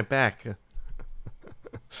see my back.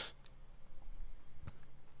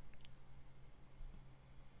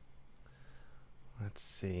 Let's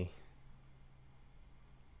see.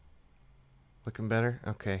 Looking better?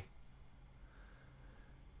 Okay.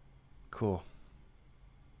 Cool.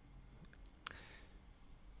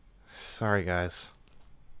 Sorry guys.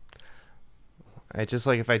 I just,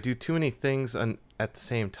 like, if I do too many things at the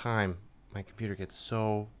same time, my computer gets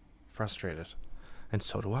so frustrated. And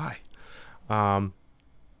so do I. Alright,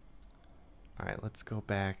 let's go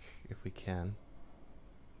back, if we can,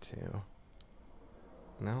 to...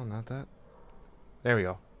 No, not that. There we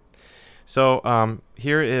go. So,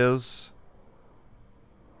 here is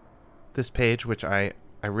this page, which I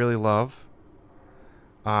really love.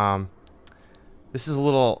 This is a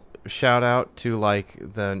little shout out to,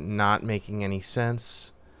 like, the not making any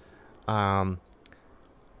sense of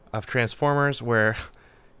Transformers, where,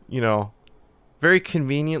 you know, very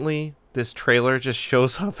conveniently this trailer just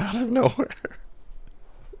shows up out of nowhere.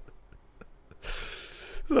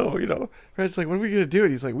 So, you know, Red's like, what are we gonna do?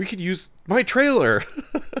 And he's like, we could use my trailer.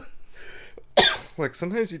 Like,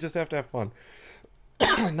 sometimes you just have to have fun.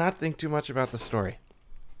 Not think too much about the story.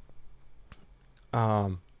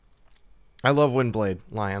 I love Windblade,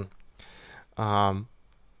 Lion.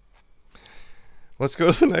 Let's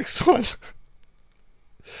go to the next one.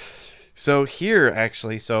 So here,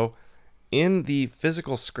 actually, so in the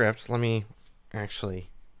physical script, let me actually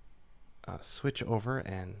switch over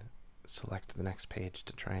and select the next page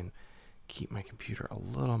to try and keep my computer a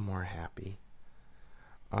little more happy.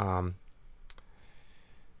 Okay.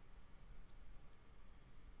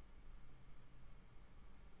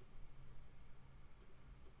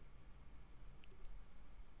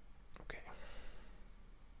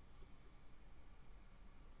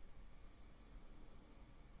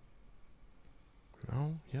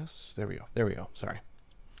 No, yes, there we go. There we go. Sorry.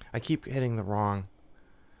 I keep hitting the wrong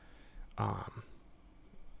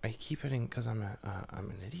I keep hitting because I'm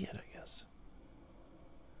an idiot, I guess.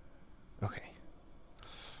 Okay.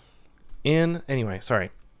 Anyway,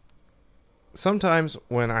 sorry. Sometimes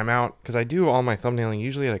when I'm out, because I do all my thumbnailing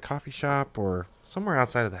usually at a coffee shop or somewhere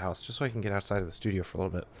outside of the house, just so I can get outside of the studio for a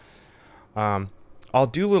little bit. I'll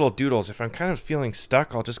do little doodles. If I'm kind of feeling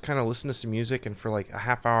stuck, I'll just kind of listen to some music, and for like a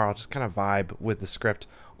half hour, I'll just kind of vibe with the script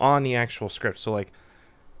on the actual script. So like,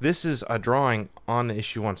 this is a drawing on the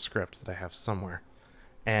issue 1 script that I have somewhere.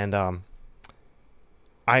 And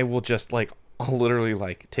I will just, like, I'll literally,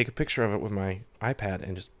 like, take a picture of it with my iPad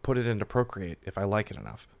and just put it into Procreate if I like it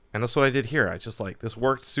enough. And that's what I did here. I just, like, this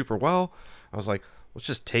worked super well. I was like, let's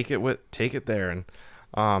just take it there. And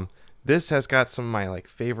this has got some of my, like,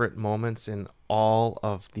 favorite moments in all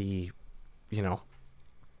of the, you know,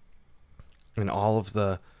 in all of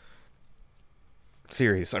the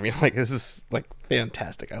series. I mean, like, this is, like,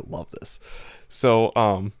 fantastic. I love this.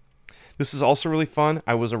 So, this is also really fun.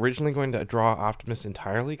 I was originally going to draw Optimus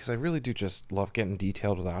entirely because I really do just love getting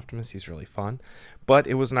detailed with Optimus. He's really fun. But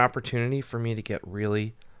it was an opportunity for me to get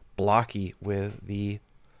really blocky with the,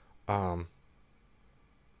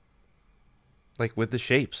 like, with the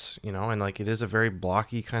shapes, you know, and, like, it is a very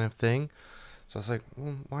blocky kind of thing. So I was like,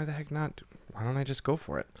 well, why the heck not? Why don't I just go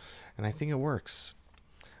for it? And I think it works.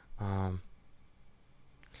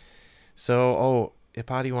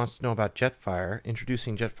 Ipati wants to know about Jetfire.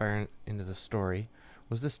 Introducing Jetfire into the story.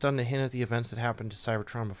 Was this done to hint at the events that happened to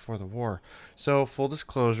Cybertron before the war? So, full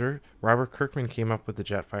disclosure, Robert Kirkman came up with the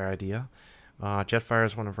Jetfire idea. Jetfire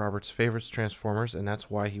is one of Robert's favorites Transformers, and that's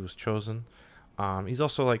why he was chosen. He's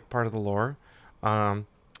also like part of the lore.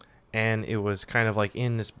 And it was kind of like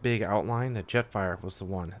in this big outline that Jetfire was the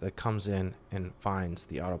one that comes in and finds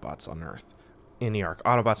the Autobots on Earth in the Ark,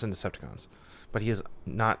 Autobots and Decepticons. But he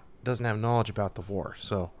doesn't have knowledge about the war,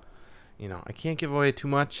 so I can't give away too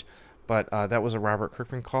much. But that was a Robert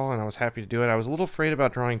Kirkman call, and I was happy to do it. I was a little afraid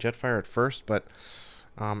about drawing Jetfire at first, but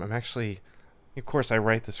I'm actually, of course, I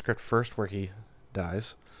write the script first where he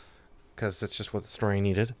dies, because that's just what the story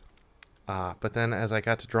needed. But then as I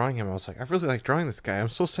got to drawing him, I was like, I really like drawing this guy. I'm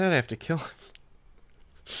so sad I have to kill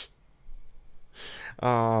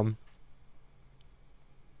him.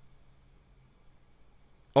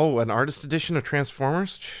 Oh, an artist edition of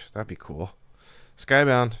Transformers? That'd be cool.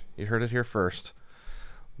 Skybound, you heard it here first.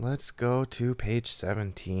 Let's go to page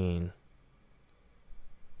 17.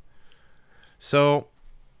 So,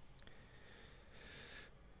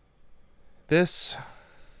 this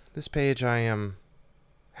page I am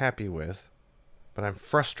happy with, but I'm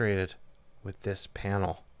frustrated with this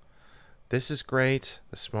panel. This is great,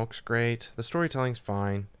 the smoke's great, the storytelling's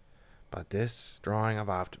fine, but this drawing of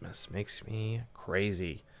Optimus makes me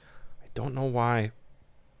crazy. I don't know why.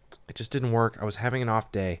 It just didn't work. I was having an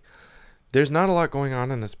off day. There's not a lot going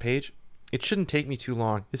on this page. It shouldn't take me too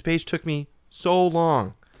long. This page took me so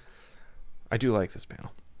long. I do like this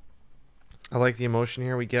panel. I like the emotion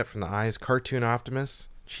here we get from the eyes. Cartoon Optimus.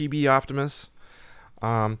 Chibi Optimus.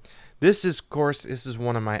 This is, of course,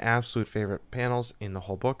 one of my absolute favorite panels in the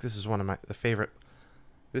whole book. This is one of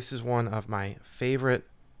my favorite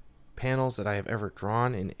panels that I have ever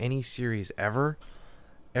drawn in any series ever.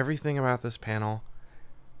 Everything about this panel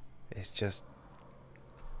is just,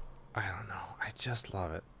 I don't know, I just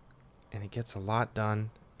love it. And it gets a lot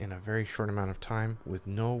done in a very short amount of time with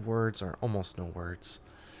no words or almost no words.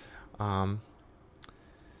 Yeah.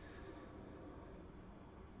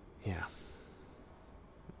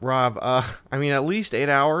 Rob, I mean, at least 8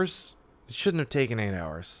 hours. It shouldn't have taken 8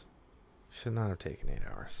 hours. Should not have taken 8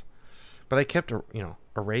 hours. But I kept,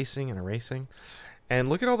 erasing and erasing. And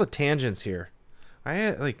look at all the tangents here. I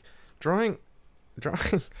had, like, drawing,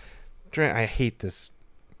 I hate this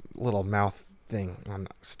little mouth thing on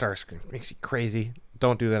Starscream. It makes you crazy.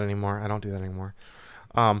 Don't do that anymore. I don't do that anymore.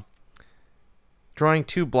 Drawing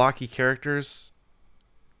two blocky characters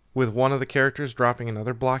with one of the characters dropping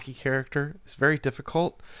another blocky character is very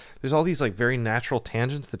difficult. There's all these like very natural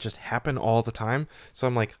tangents that just happen all the time. So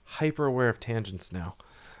I'm like hyper aware of tangents now.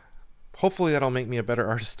 Hopefully that'll make me a better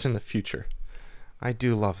artist in the future. I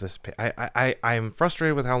do love this page. I'm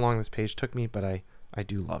frustrated with how long this page took me, but I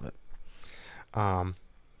do love it.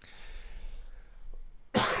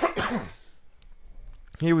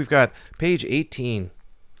 Here we've got page 18.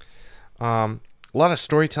 A lot of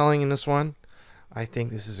storytelling in this one. I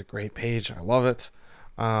think this is a great page. I love it.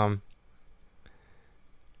 I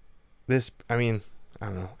mean, I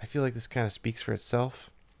don't know. I feel like this kind of speaks for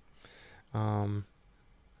itself. Oh,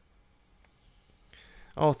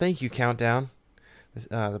 thank you, Countdown.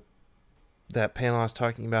 That panel I was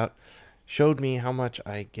talking about showed me how much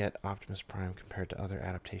I get Optimus Prime compared to other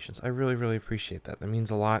adaptations. I really, really appreciate that. That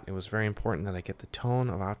means a lot. It was very important that I get the tone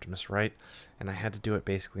of Optimus right, and I had to do it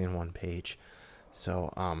basically in one page.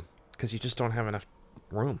 So, because you just don't have enough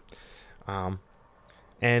room. And,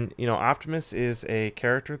 Optimus is a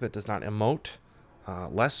character that does not emote,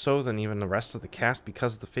 less so than even the rest of the cast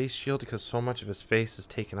because of the face shield, because so much of his face is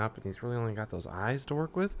taken up, and he's really only got those eyes to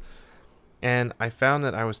work with. And I found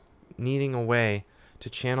that I was needing a way to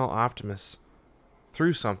channel Optimus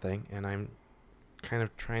through something, and I'm kind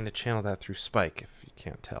of trying to channel that through Spike, if you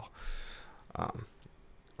can't tell.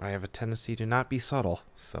 I have a tendency to not be subtle,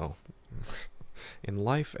 so in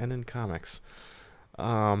life and in comics.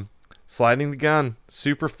 Sliding the gun,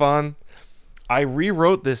 super fun. I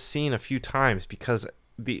rewrote this scene a few times because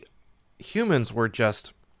the humans were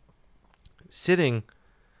just sitting,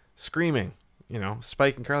 screaming,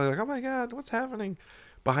 Spike and Carly like, oh my god, what's happening?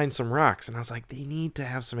 Behind some rocks. And I was like, they need to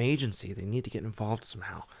have some agency. They need to get involved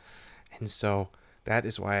somehow. And so that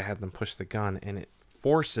is why I had them push the gun, and it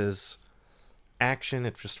forces action.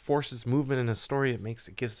 It just forces movement in a story.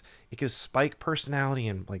 It gives Spike personality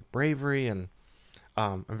and like bravery, and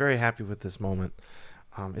I'm very happy with this moment.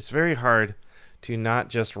 It's very hard to not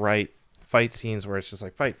just write fight scenes where it's just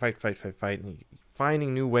like fight, and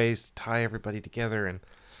finding new ways to tie everybody together. And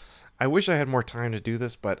I wish I had more time to do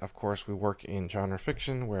this, but of course we work in genre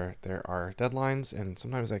fiction where there are deadlines, and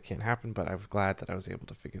sometimes that can't happen, but I'm glad that I was able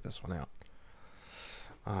to figure this one out.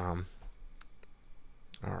 All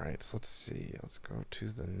right, so let's see. Let's go to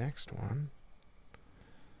the next one.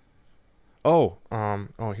 Oh,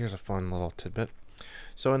 here's a fun little tidbit.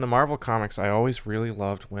 So in the Marvel comics, I always really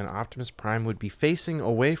loved when Optimus Prime would be facing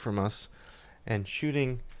away from us and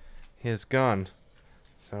shooting his gun.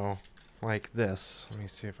 So, like this. Let me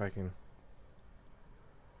see if I can...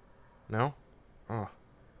 No? Oh.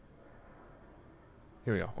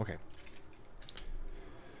 Here we go. Okay.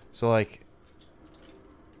 So, like...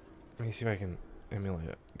 Let me see if I can emulate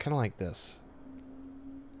it. Kind of like this.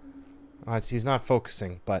 He's not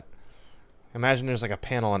focusing, but... Imagine there's like a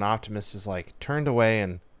panel and Optimus is like turned away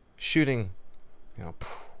and shooting, you know,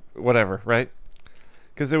 whatever, right?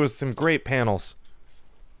 Because there was some great panels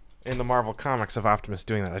in the Marvel comics of Optimus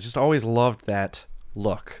doing that. I just always loved that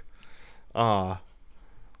look.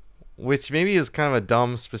 Which maybe is kind of a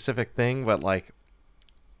dumb specific thing, but like,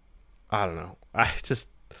 I don't know. I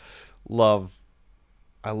love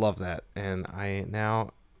that. And I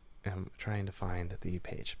now am trying to find the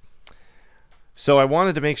page. So I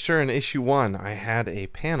wanted to make sure in issue 1 I had a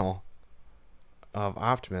panel of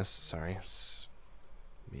Optimus, sorry, it's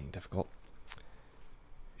being difficult,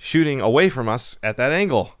 shooting away from us at that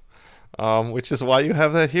angle, which is why you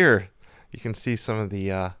have that here. You can see some of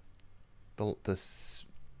the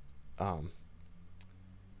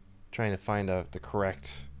trying to find the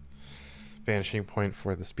correct vanishing point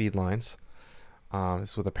for the speed lines.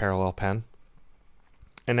 This with a parallel pen,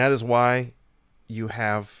 and that is why you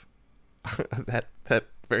have that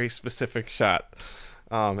very specific shot,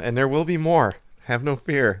 and there will be more, have no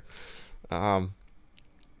fear. Also,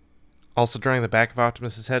 drawing the back of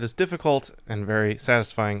Optimus's head is difficult and very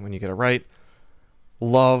satisfying when you get it right.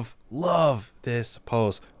 Love this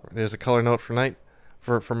pose. There's a color note for Mike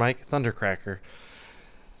Thundercracker.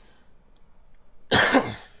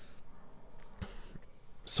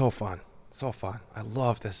 So fun. I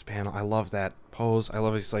love this panel. I love that pose. I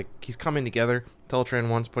love it. He's coming together. Teletran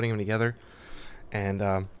 1's putting him together.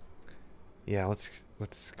 And yeah,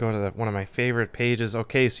 let's go to one of my favorite pages.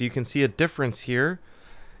 Okay, so you can see a difference here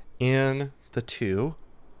in the two.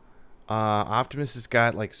 Optimus has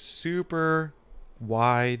got like super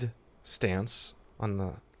wide stance on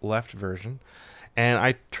the left version. And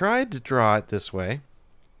I tried to draw it this way.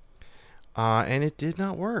 And it did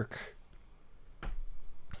not work.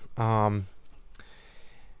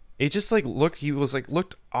 It just like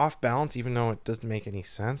looked off balance, even though it doesn't make any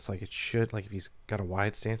sense. Like it should, like if he's got a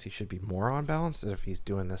wide stance, he should be more on balance than if he's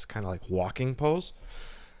doing this kind of like walking pose.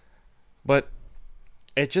 But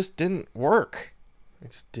it just didn't work.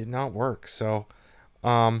 It just did not work. So,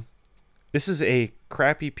 this is a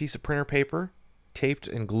crappy piece of printer paper taped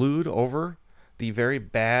and glued over the very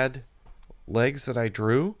bad legs that I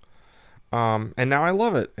drew. And now I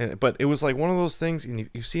love it. But it was like one of those things, and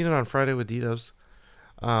you've seen it on Friday with D-Dubs.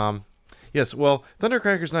 Yes, well,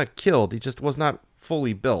 Thundercracker's not killed. He just was not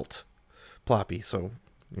fully built, Ploppy. So,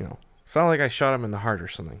 you know, it's not like I shot him in the heart or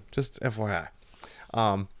something. Just FYI.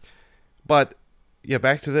 But, yeah,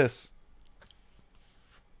 back to this.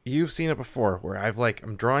 You've seen it before, where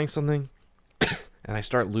I'm drawing something, and I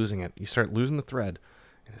start losing it. You start losing the thread.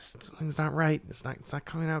 And something's not right. It's not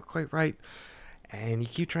coming out quite right. And you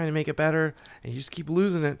keep trying to make it better, and you just keep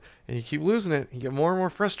losing it, and you keep losing it. And you get more and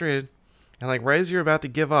more frustrated. And like right as you're about to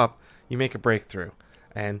give up, you make a breakthrough.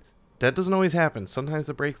 And that doesn't always happen. Sometimes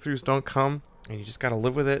the breakthroughs don't come, and you just got to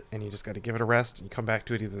live with it, and you just got to give it a rest. And you come back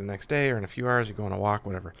to it either the next day or in a few hours, you go on a walk,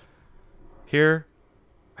 whatever. Here,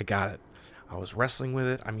 I got it. I was wrestling with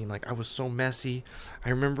it. I mean, like, I was so messy. I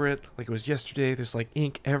remember it like it was yesterday. There's like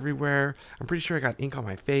ink everywhere. I'm pretty sure I got ink on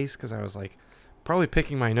my face because I was like probably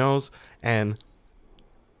picking my nose, and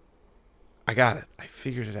I got it. I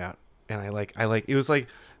figured it out. And it was like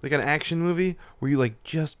an action movie where you like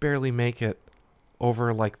just barely make it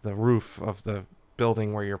over like the roof of the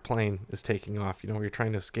building where your plane is taking off, you know, where you're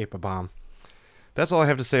trying to escape a bomb. That's all I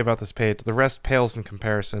have to say about this page. The rest pales in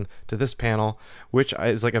comparison to this panel, which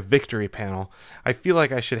is like a victory panel. I feel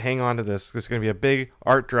like I should hang on to this. There's going to be a big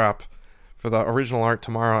art drop for the original art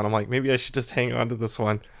tomorrow, and I'm like, maybe I should just hang on to this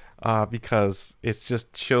one because it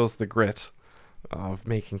just shows the grit of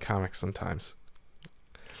making comics sometimes.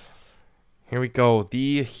 Here we go.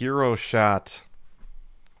 The hero shot.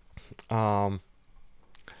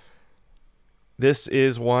 This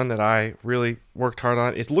is one that I really worked hard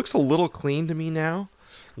on. It looks a little clean to me now.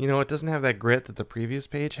 You know, it doesn't have that grit that the previous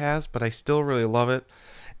page has, but I still really love it.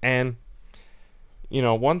 And, you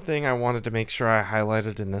know, one thing I wanted to make sure I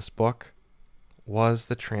highlighted in this book was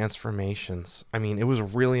the transformations. I mean, it was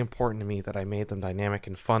really important to me that I made them dynamic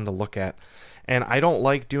and fun to look at. And I don't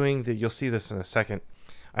like doing the, you'll see this in a second,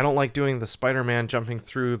 I don't like doing the Spider-Man jumping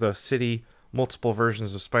through the city, multiple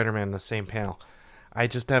versions of Spider-Man in the same panel. I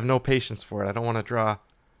just have no patience for it. I don't want to draw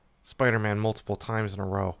Spider-Man multiple times in a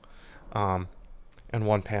row in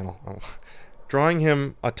one panel. Drawing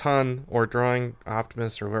him a ton, or drawing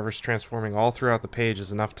Optimus or whoever's transforming all throughout the page is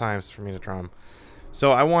enough times for me to draw him.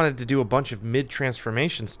 So I wanted to do a bunch of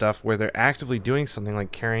mid-transformation stuff where they're actively doing something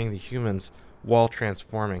like carrying the humans while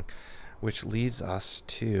transforming, which leads us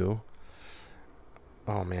to...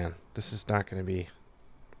 Oh man, this is not going to be...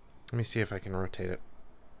 Let me see if I can rotate it.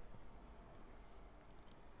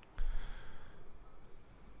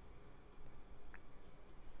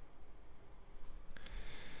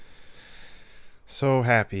 So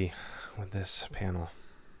happy with this panel.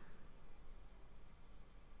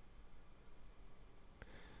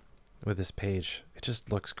 With this page. It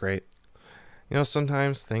just looks great. You know,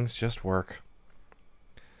 sometimes things just work.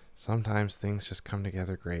 Sometimes things just come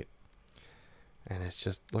together great. And it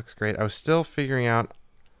just looks great. I was still figuring out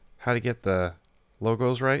how to get the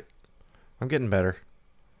logos right. I'm getting better.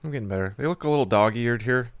 I'm getting better. They look a little dog-eared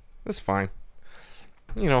here. That's fine.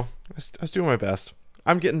 You know, I was doing my best.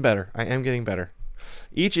 I'm getting better. I am getting better.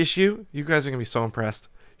 Each issue, you guys are going to be so impressed.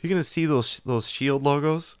 You're going to see those S.H.I.E.L.D.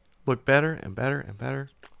 logos look better and better and better.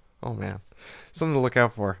 Oh, man. Something to look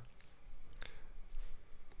out for.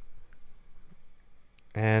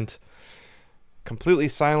 And completely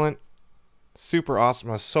silent. Super awesome.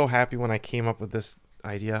 I was so happy when I came up with this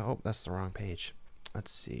idea. Oh, that's the wrong page.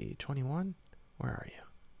 Let's see. 21? Where are you?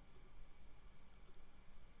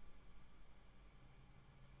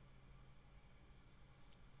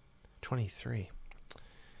 '23.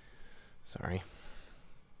 Sorry.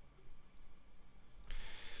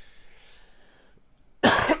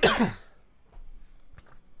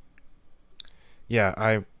 Yeah,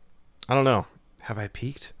 I don't know. Have I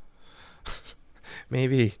peaked?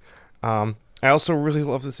 Maybe. I also really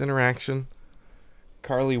love this interaction.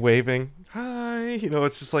 Carly waving. Hi. You know,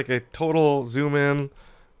 it's just like a total zoom in.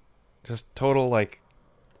 Just total like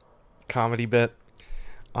comedy bit.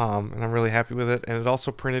 And I'm really happy with it. And it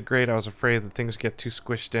also printed great. I was afraid that things get too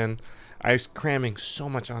squished in. I was cramming so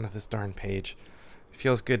much onto this darn page. It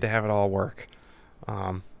feels good to have it all work.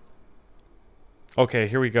 Okay,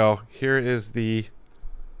 here we go. Here is the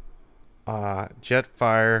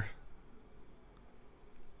Jetfire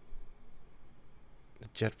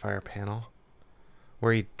panel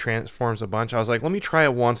where he transforms a bunch. I was like, let me try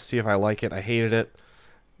it once, see if I like it. I hated it.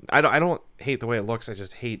 I don't hate the way it looks. I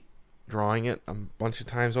just hate drawing it a bunch of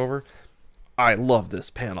times over. I love this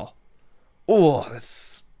panel. Oh,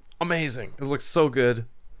 that's amazing. It looks so good.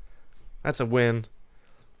 That's a win.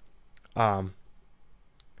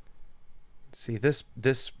 See, this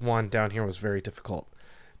one down here was very difficult.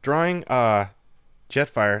 Drawing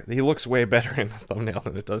Jetfire, he looks way better in the thumbnail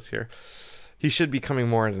than it does here. He should be coming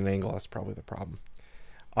more at an angle. That's probably the problem.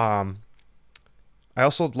 I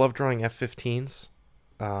also love drawing F-15s.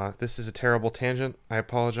 This is a terrible tangent. I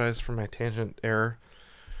apologize for my tangent error.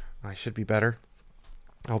 I should be better.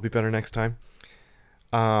 I'll be better next time.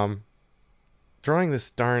 Drawing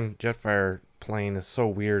this darn Jetfire plane is so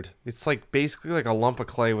weird. It's like basically like a lump of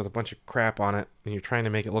clay with a bunch of crap on it, and you're trying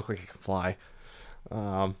to make it look like it can fly.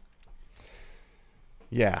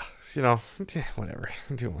 Yeah, you know, whatever.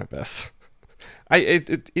 I'm doing my best.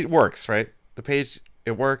 It works, right? The page,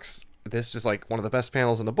 it works. This is like one of the best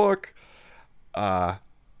panels in the book. But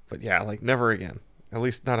yeah, like never again. At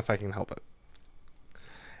least not if I can help it.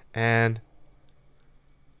 And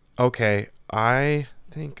okay, I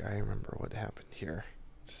think I remember what happened here.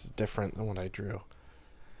 This is different than what I drew.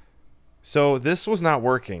 So this was not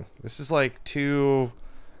working. This is like too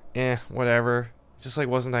whatever. It just like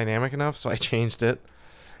wasn't dynamic enough, so I changed it.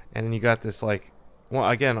 And then you got this like, well,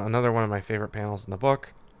 again, another one of my favorite panels in the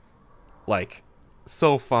book. Like,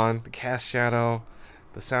 so fun. The cast shadow,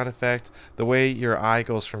 the sound effect, the way your eye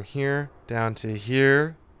goes from here down to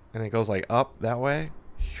here, and it goes like up that way.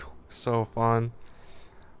 So fun.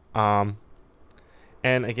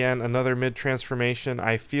 And again, another mid transformation.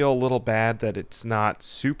 I feel a little bad that it's not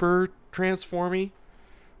super transformy.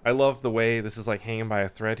 I love the way this is like hanging by a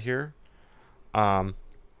thread here.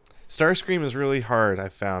 Starscream is really hard,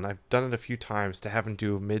 I've found. I've done it a few times to have him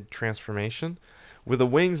do mid transformation. With the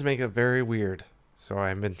wings make it very weird. So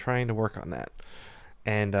I've been trying to work on that.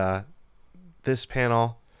 And this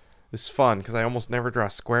panel is fun because I almost never draw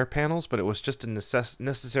square panels, but it was just a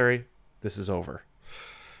necessary. This is over.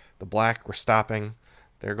 The black, we're stopping.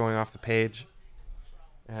 They're going off the page.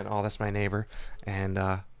 And oh, that's my neighbor. And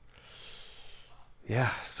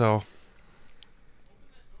yeah, so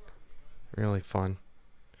Really fun.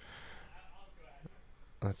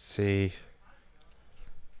 Let's see.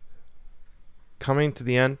 Coming to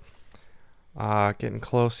the end. Getting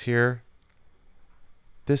close here.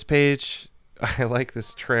 This page, I like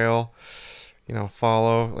this trail. You know,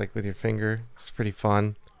 follow like with your finger. It's pretty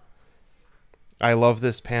fun. I love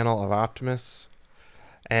this panel of Optimus.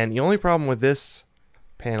 And the only problem with this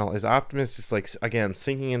panel is Optimus is like, again,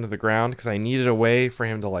 sinking into the ground because I needed a way for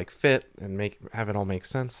him to like fit and have it all make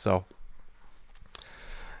sense. So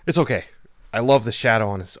it's okay. I love the shadow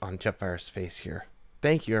on Jetfire's face here.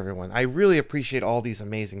 Thank you, everyone. I really appreciate all these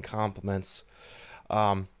amazing compliments.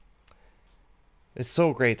 It's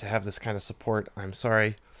so great to have this kind of support. I'm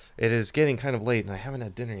sorry. It is getting kind of late and I haven't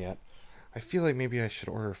had dinner yet. I feel like maybe I should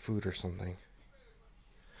order food or something.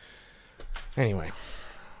 Anyway,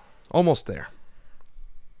 almost there.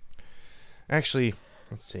 Actually,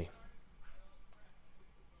 let's see.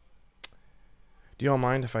 Do you all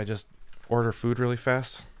mind if I just order food really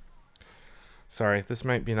fast? Sorry, this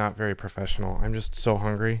might be not very professional. I'm just so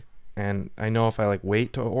hungry. And I know if I like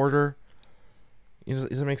wait to order, does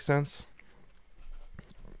it make sense?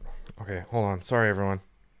 Okay, hold on. Sorry, everyone.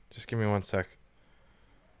 Just give me 1 sec.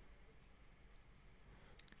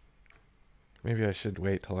 Maybe I should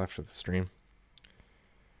wait till after the stream.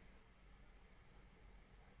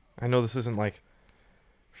 I know this isn't like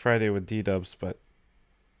Friday with D-dubs, but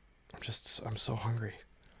I'm so hungry.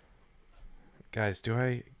 Guys, do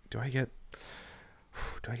I get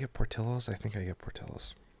Portillo's? I think I get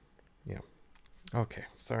Portillo's. Yeah. Okay.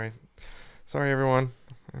 Sorry. Sorry, everyone.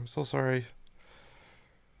 I'm so sorry.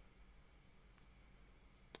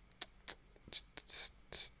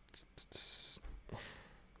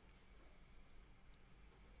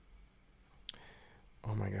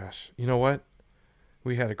 Oh my gosh. You know what?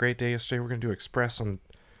 We had a great day yesterday. We're going to do Express on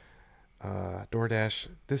DoorDash.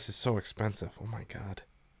 This is so expensive. Oh my God.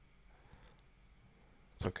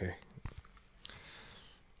 It's okay.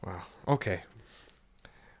 Wow. Okay.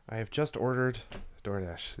 I have just ordered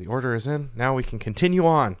DoorDash. The order is in. Now we can continue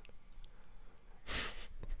on.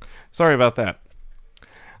 Sorry about that.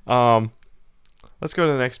 Let's go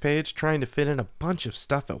to the next page. Trying to fit in a bunch of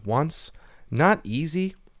stuff at once. Not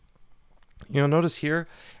easy. You'll notice here,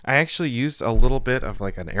 I actually used a little bit of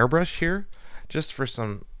like an airbrush here, just for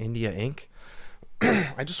some India ink.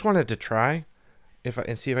 I just wanted to try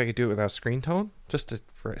and see if I could do it without screen tone,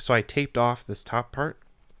 so I taped off this top part,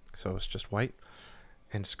 so it's just white,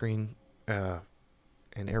 and and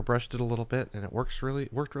airbrushed it a little bit, and it worked really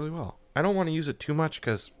well. I don't want to use it too much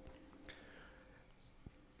because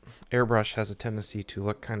airbrush has a tendency to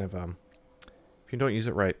look kind of if you don't use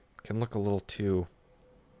it right, it can look a little too.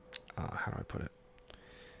 How do I put it?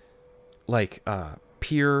 Like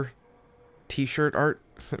peer t-shirt art,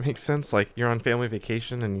 if that makes sense. Like you're on family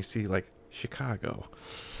vacation and you see like Chicago.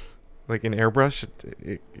 Like in airbrush,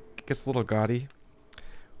 it gets a little gaudy.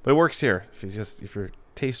 But it works here if you're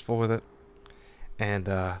tasteful with it. And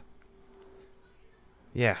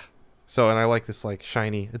yeah. So, and I like this like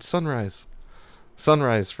shiny, it's sunrise.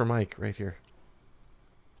 Sunrise for Mike right here.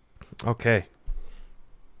 Okay.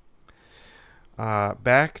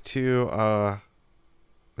 Back to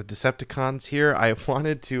the Decepticons here. I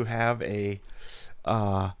wanted to have a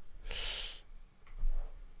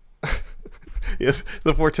yes,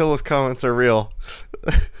 the Portillo's comments are real.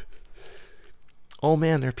 Oh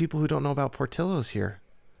man, there are people who don't know about Portillo's here.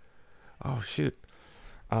 Oh shoot.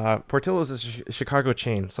 Portillo's is a Chicago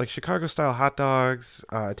chain. It's like Chicago style hot dogs,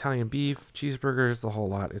 Italian beef, cheeseburgers, the whole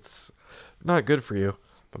lot. It's not good for you,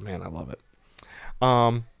 but man, I love it.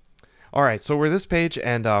 All right, so we're this page,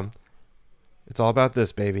 and it's all about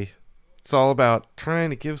this, baby. It's all about trying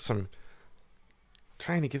to give some,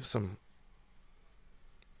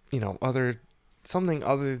 something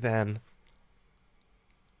other than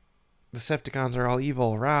Decepticons are all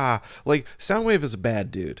evil, rah. Like, Soundwave is a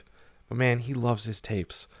bad dude, but man, he loves his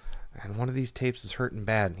tapes, and one of these tapes is hurting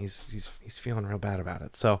bad, and he's feeling real bad about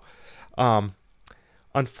it. So,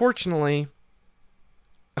 unfortunately,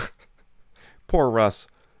 poor Russ.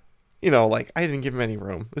 I didn't give him any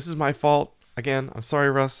room. This is my fault. Again, I'm sorry,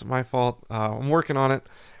 Russ. My fault. I'm working on it.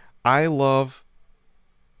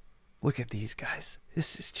 Look at these guys.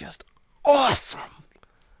 This is just awesome.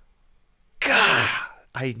 God,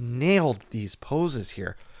 I nailed these poses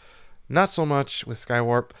here. Not so much with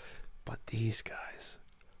Skywarp, but these guys.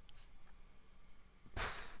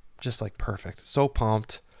 Just like perfect. So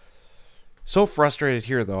pumped. So frustrated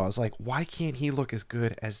here, though. I was like, why can't he look as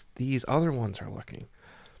good as these other ones are looking?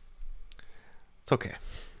 It's okay.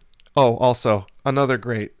 Oh, also, another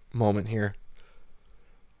great moment here.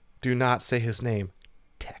 Do not say his name.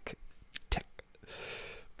 Tech.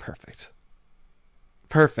 Perfect.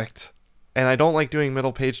 Perfect. And I don't like doing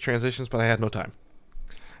middle page transitions, but I had no time.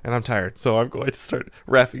 And I'm tired, so I'm going to start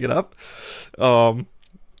wrapping it up.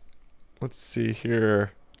 Let's see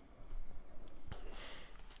here.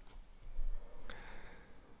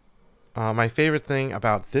 My favorite thing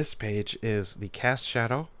about this page is the cast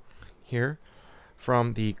shadow here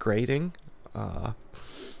from the grading.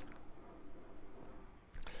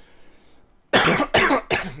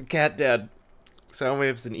 Cat Dad.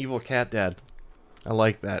 Soundwave's an evil cat dad. I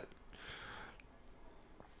like that.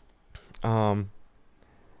 And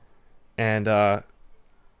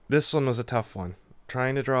this one was a tough one.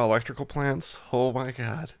 Trying to draw electrical plants. Oh my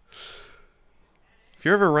god. If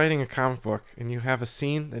you're ever writing a comic book and you have a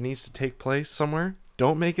scene that needs to take place somewhere,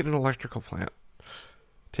 don't make it an electrical plant.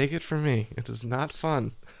 Take it from me. It is not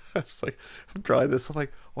fun. I'm just like, I'm drawing this. I'm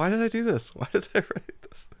like, why did I do this? Why did I write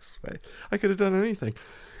this way? I could have done anything.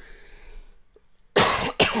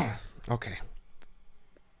 Okay.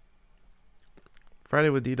 Friday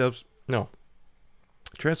with D-Dubs. No.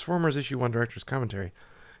 Transformers issue 1 director's commentary.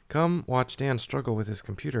 Come watch Dan struggle with his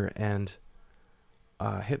computer and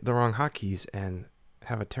hit the wrong hotkeys and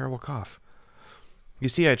have a terrible cough. You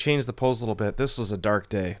see, I changed the pose a little bit. This was a dark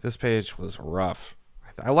day. This page was rough.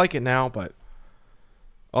 I like it now, but...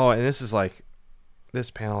 Oh, and this is like...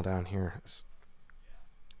 This panel down here is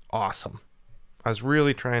awesome. I was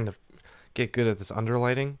really trying to get good at this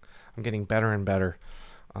underlighting. I'm getting better and better.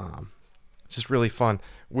 It's just really fun.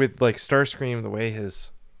 With like Starscream, the way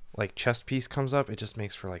his like chest piece comes up, it just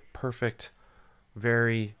makes for like perfect,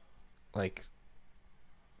 very like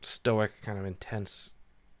stoic, kind of intense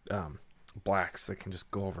blacks that can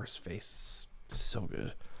just go over his face. It's so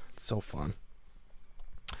good. It's so fun.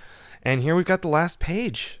 And here we've got the last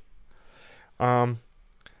page.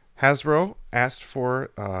 Hasbro asked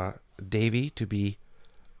for Davey to be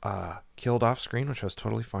killed off screen, which I was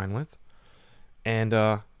totally fine with. And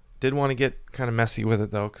did want to get kind of messy with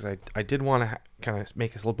it, though, because I did want to kind of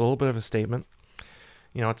make a little bit of a statement.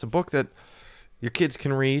 You know, it's a book that your kids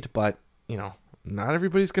can read, but, you know, not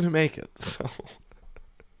everybody's going to make it. So,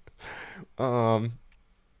 oh,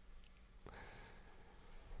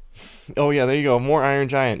 yeah, there you go. More Iron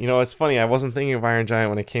Giant. You know, it's funny. I wasn't thinking of Iron Giant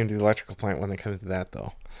when it came to the electrical plant when it comes to that,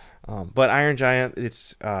 though. But Iron Giant,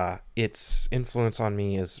 its influence on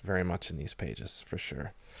me is very much in these pages, for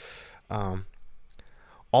sure.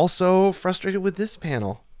 Also frustrated with this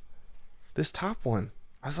panel. This top one.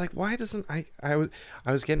 I was like, why doesn't... I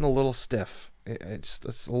was getting a little stiff.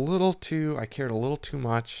 It's a little too... I cared a little too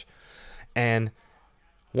much. And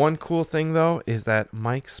one cool thing, though, is that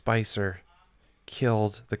Mike Spicer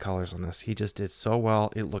killed the colors on this. He just did so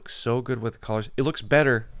well. It looks so good with the colors. It looks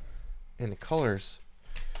better in the colors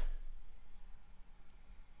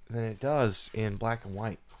than it does in black and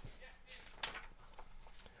white.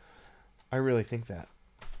 I really think that.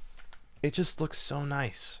 It just looks so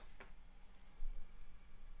nice.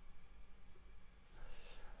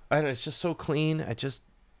 And it's just so clean.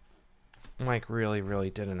 Mike really, really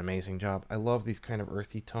did an amazing job. I love these kind of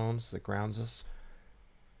earthy tones that grounds us.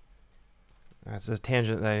 That's a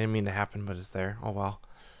tangent that I didn't mean to happen, but it's there. Oh well.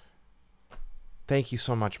 Thank you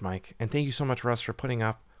so much, Mike. And thank you so much, Russ, for putting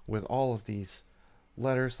up with all of these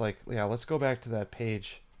letters. Like, yeah, let's go back to that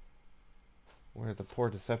page where the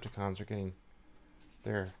poor Decepticons are getting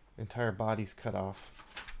their entire bodies cut off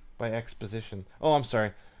by exposition. Oh, I'm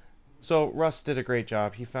sorry. So Russ did a great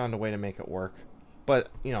job. He found a way to make it work. But,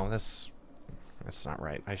 you know, that's not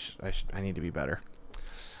right. I need to be better.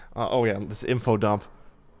 Oh yeah, this info dump.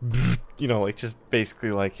 You know, like just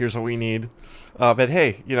basically like, here's what we need. But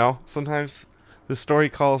hey, you know, sometimes the story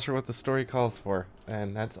calls for what the story calls for,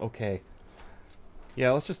 and that's okay.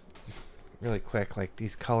 Yeah, let's just really quick, like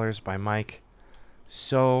these colors by Mike.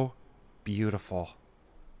 So beautiful.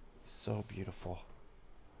 So beautiful.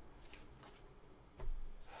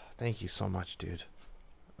 Thank you so much, dude.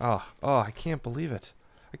 Oh, I can't believe it.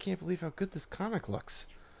 I can't believe how good this comic looks.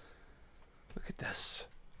 Look at this.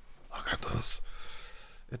 Look at this.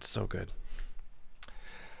 It's so good.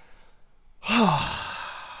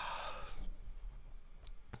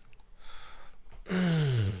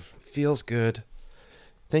 Feels good.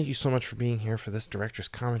 Thank you so much for being here for this director's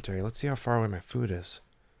commentary. Let's see how far away my food is.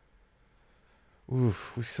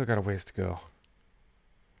 Oof, we still got a ways to go.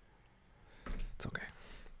 It's okay.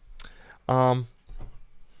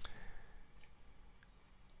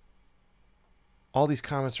 All these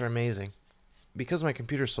comments are amazing. Because my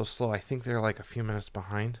computer's so slow, I think they're like a few minutes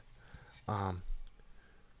behind.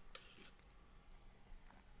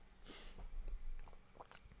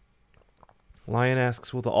 Lion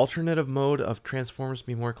asks, will the alternative mode of Transformers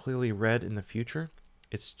be more clearly read in the future?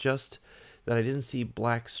 It's just that I didn't see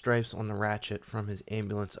black stripes on the ratchet from his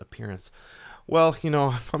ambulance appearance. Well, you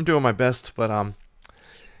know, I'm doing my best, but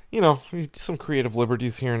you know, some creative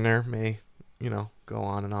liberties here and there may, you know, go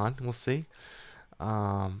on and on. We'll see.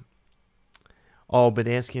 Oh,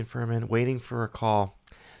 Badansky and Furman waiting for a call.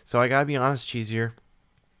 So I gotta be honest, Cheesier.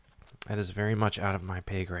 That is very much out of my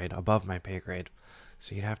pay grade, above my pay grade.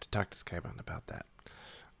 So you'd have to talk to Skybound about that.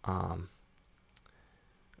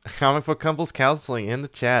 Comic Book Couples Counseling in the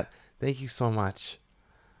chat. Thank you so much.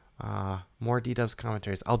 More D-Dubs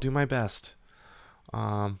commentaries. I'll do my best.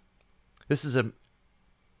 This is a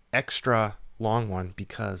extra long one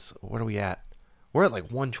because what are we at? We're at like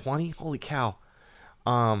 120. Holy cow.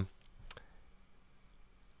 I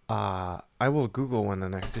will Google when the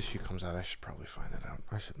next issue comes out. I should probably find it out.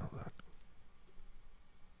 I should know that.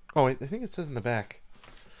 Oh, wait, I think it says in the back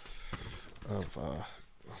of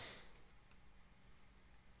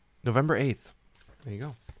November 8th. There you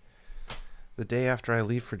go. The day after I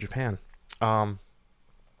leave for Japan.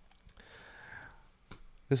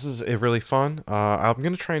 This is a really fun. I'm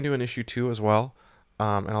going to try and do an issue 2 as well.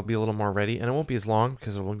 And I'll be a little more ready. And it won't be as long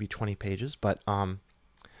because it won't be 20 pages. But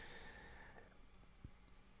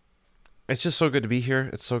it's just so good to be here.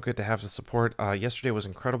 It's so good to have the support. Yesterday was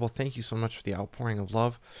incredible. Thank you so much for the outpouring of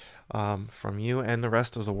love from you and the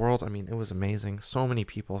rest of the world. I mean, it was amazing. So many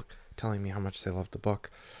people telling me how much they loved the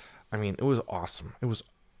book. I mean, it was awesome. It was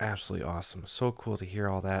absolutely awesome. So cool to hear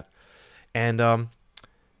all that. And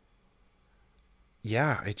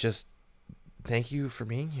yeah, I just thank you for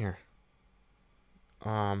being here.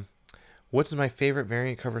 What's my favorite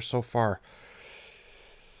variant cover so far?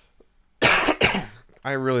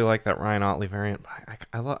 I really like that Ryan Ottley variant.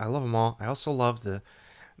 I love them all. I also love the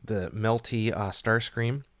melty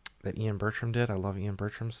Starscream that Ian Bertram did. I love Ian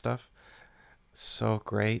Bertram stuff. So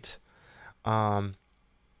great.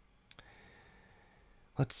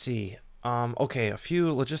 Let's see. Okay, a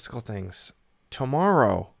few logistical things.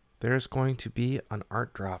 Tomorrow there's going to be an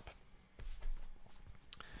art drop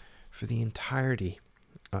for the entirety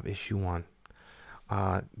of issue 1.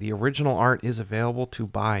 The original art is available to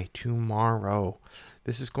buy tomorrow.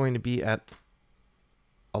 This is going to be at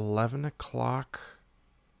 11 o'clock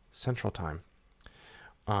Central Time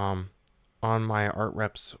on my Art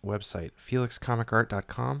Reps website,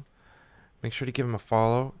 felixcomicart.com. Make sure to give him a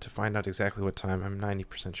follow to find out exactly what time. I'm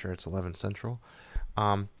 90% sure it's 11 Central.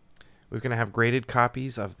 We're going to have graded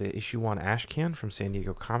copies of the issue 1 Ashcan from San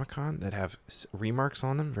Diego Comic-Con that have remarks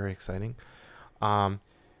on them. Very exciting. That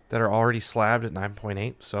are already slabbed at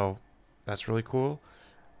 9.8, so that's really cool.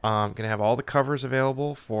 Going to have all the covers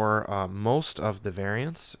available for most of the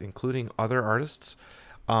variants, including other artists.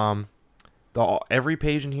 Every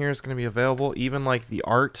page in here is going to be available. Even like the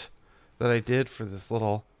art that I did for this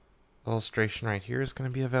little illustration right here is going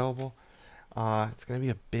to be available. It's going to be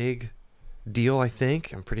a big deal, I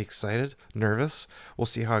think. I'm pretty excited, nervous. We'll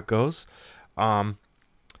see how it goes.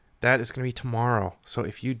 That is going to be tomorrow. So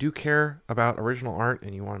if you do care about original art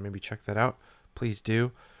and you want to maybe check that out, please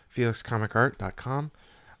do. FelixComicArt.com.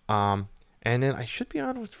 And then I should be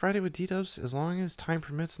on with Friday with D-Dubs as long as time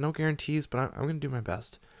permits. No guarantees, but I'm going to do my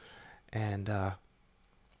best. And,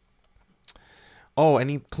 oh,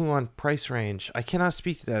 any clue on price range? I cannot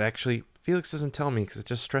speak to that, actually. Felix doesn't tell me because it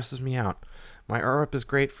just stresses me out. My art is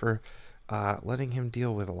great for letting him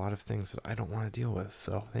deal with a lot of things that I don't want to deal with.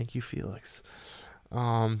 So thank you, Felix.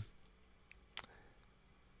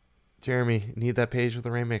 Jeremy, need that page with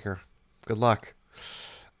the Rainmaker. Good luck.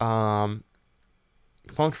 Punked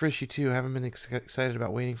for issue 2. Haven't been excited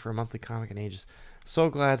about waiting for a monthly comic in ages. So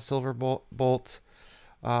glad, Silverbolt.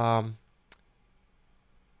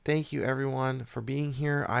 Thank you, everyone, for being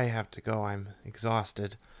here. I have to go. I'm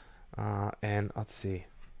exhausted. And let's see.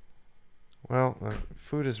 Well,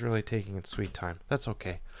 food is really taking its sweet time. That's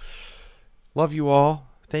okay. Love you all.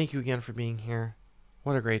 Thank you again for being here.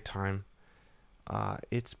 What a great time.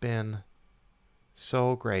 It's been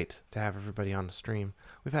so great to have everybody on the stream.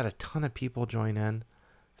 We've had a ton of people join in.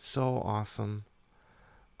 So awesome.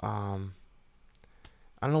 I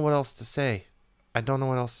don't know what else to say. I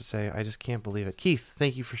just can't believe it. Keith,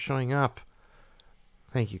 thank you for showing up.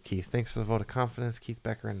 Thank you, Keith. Thanks for the vote of confidence. Keith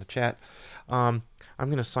Becker in the chat. I'm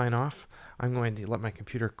going to sign off. I'm going to let my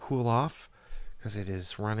computer cool off because it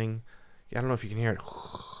is running. I don't know if you can hear it.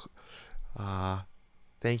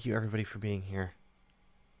 Thank you, everybody, for being here.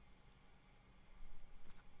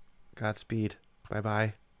 Godspeed.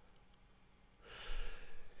 Bye-bye.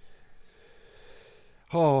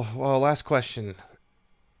 Oh, well, last question.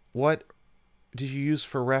 What did you use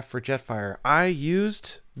for ref for Jetfire? I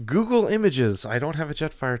used Google Images. I don't have a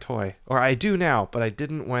Jetfire toy. Or I do now, but I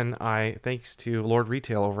didn't when thanks to Lord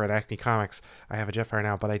Retail over at Acme Comics, I have a Jetfire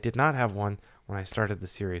now, but I did not have one when I started the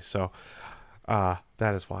series. So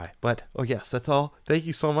that is why. But, oh yes, that's all. Thank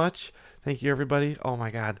you so much. Thank you, everybody. Oh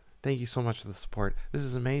my God. Thank you so much for the support. This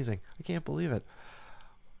is amazing. I can't believe it.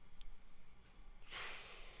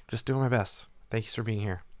 Just doing my best. Thank you for being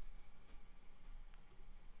here.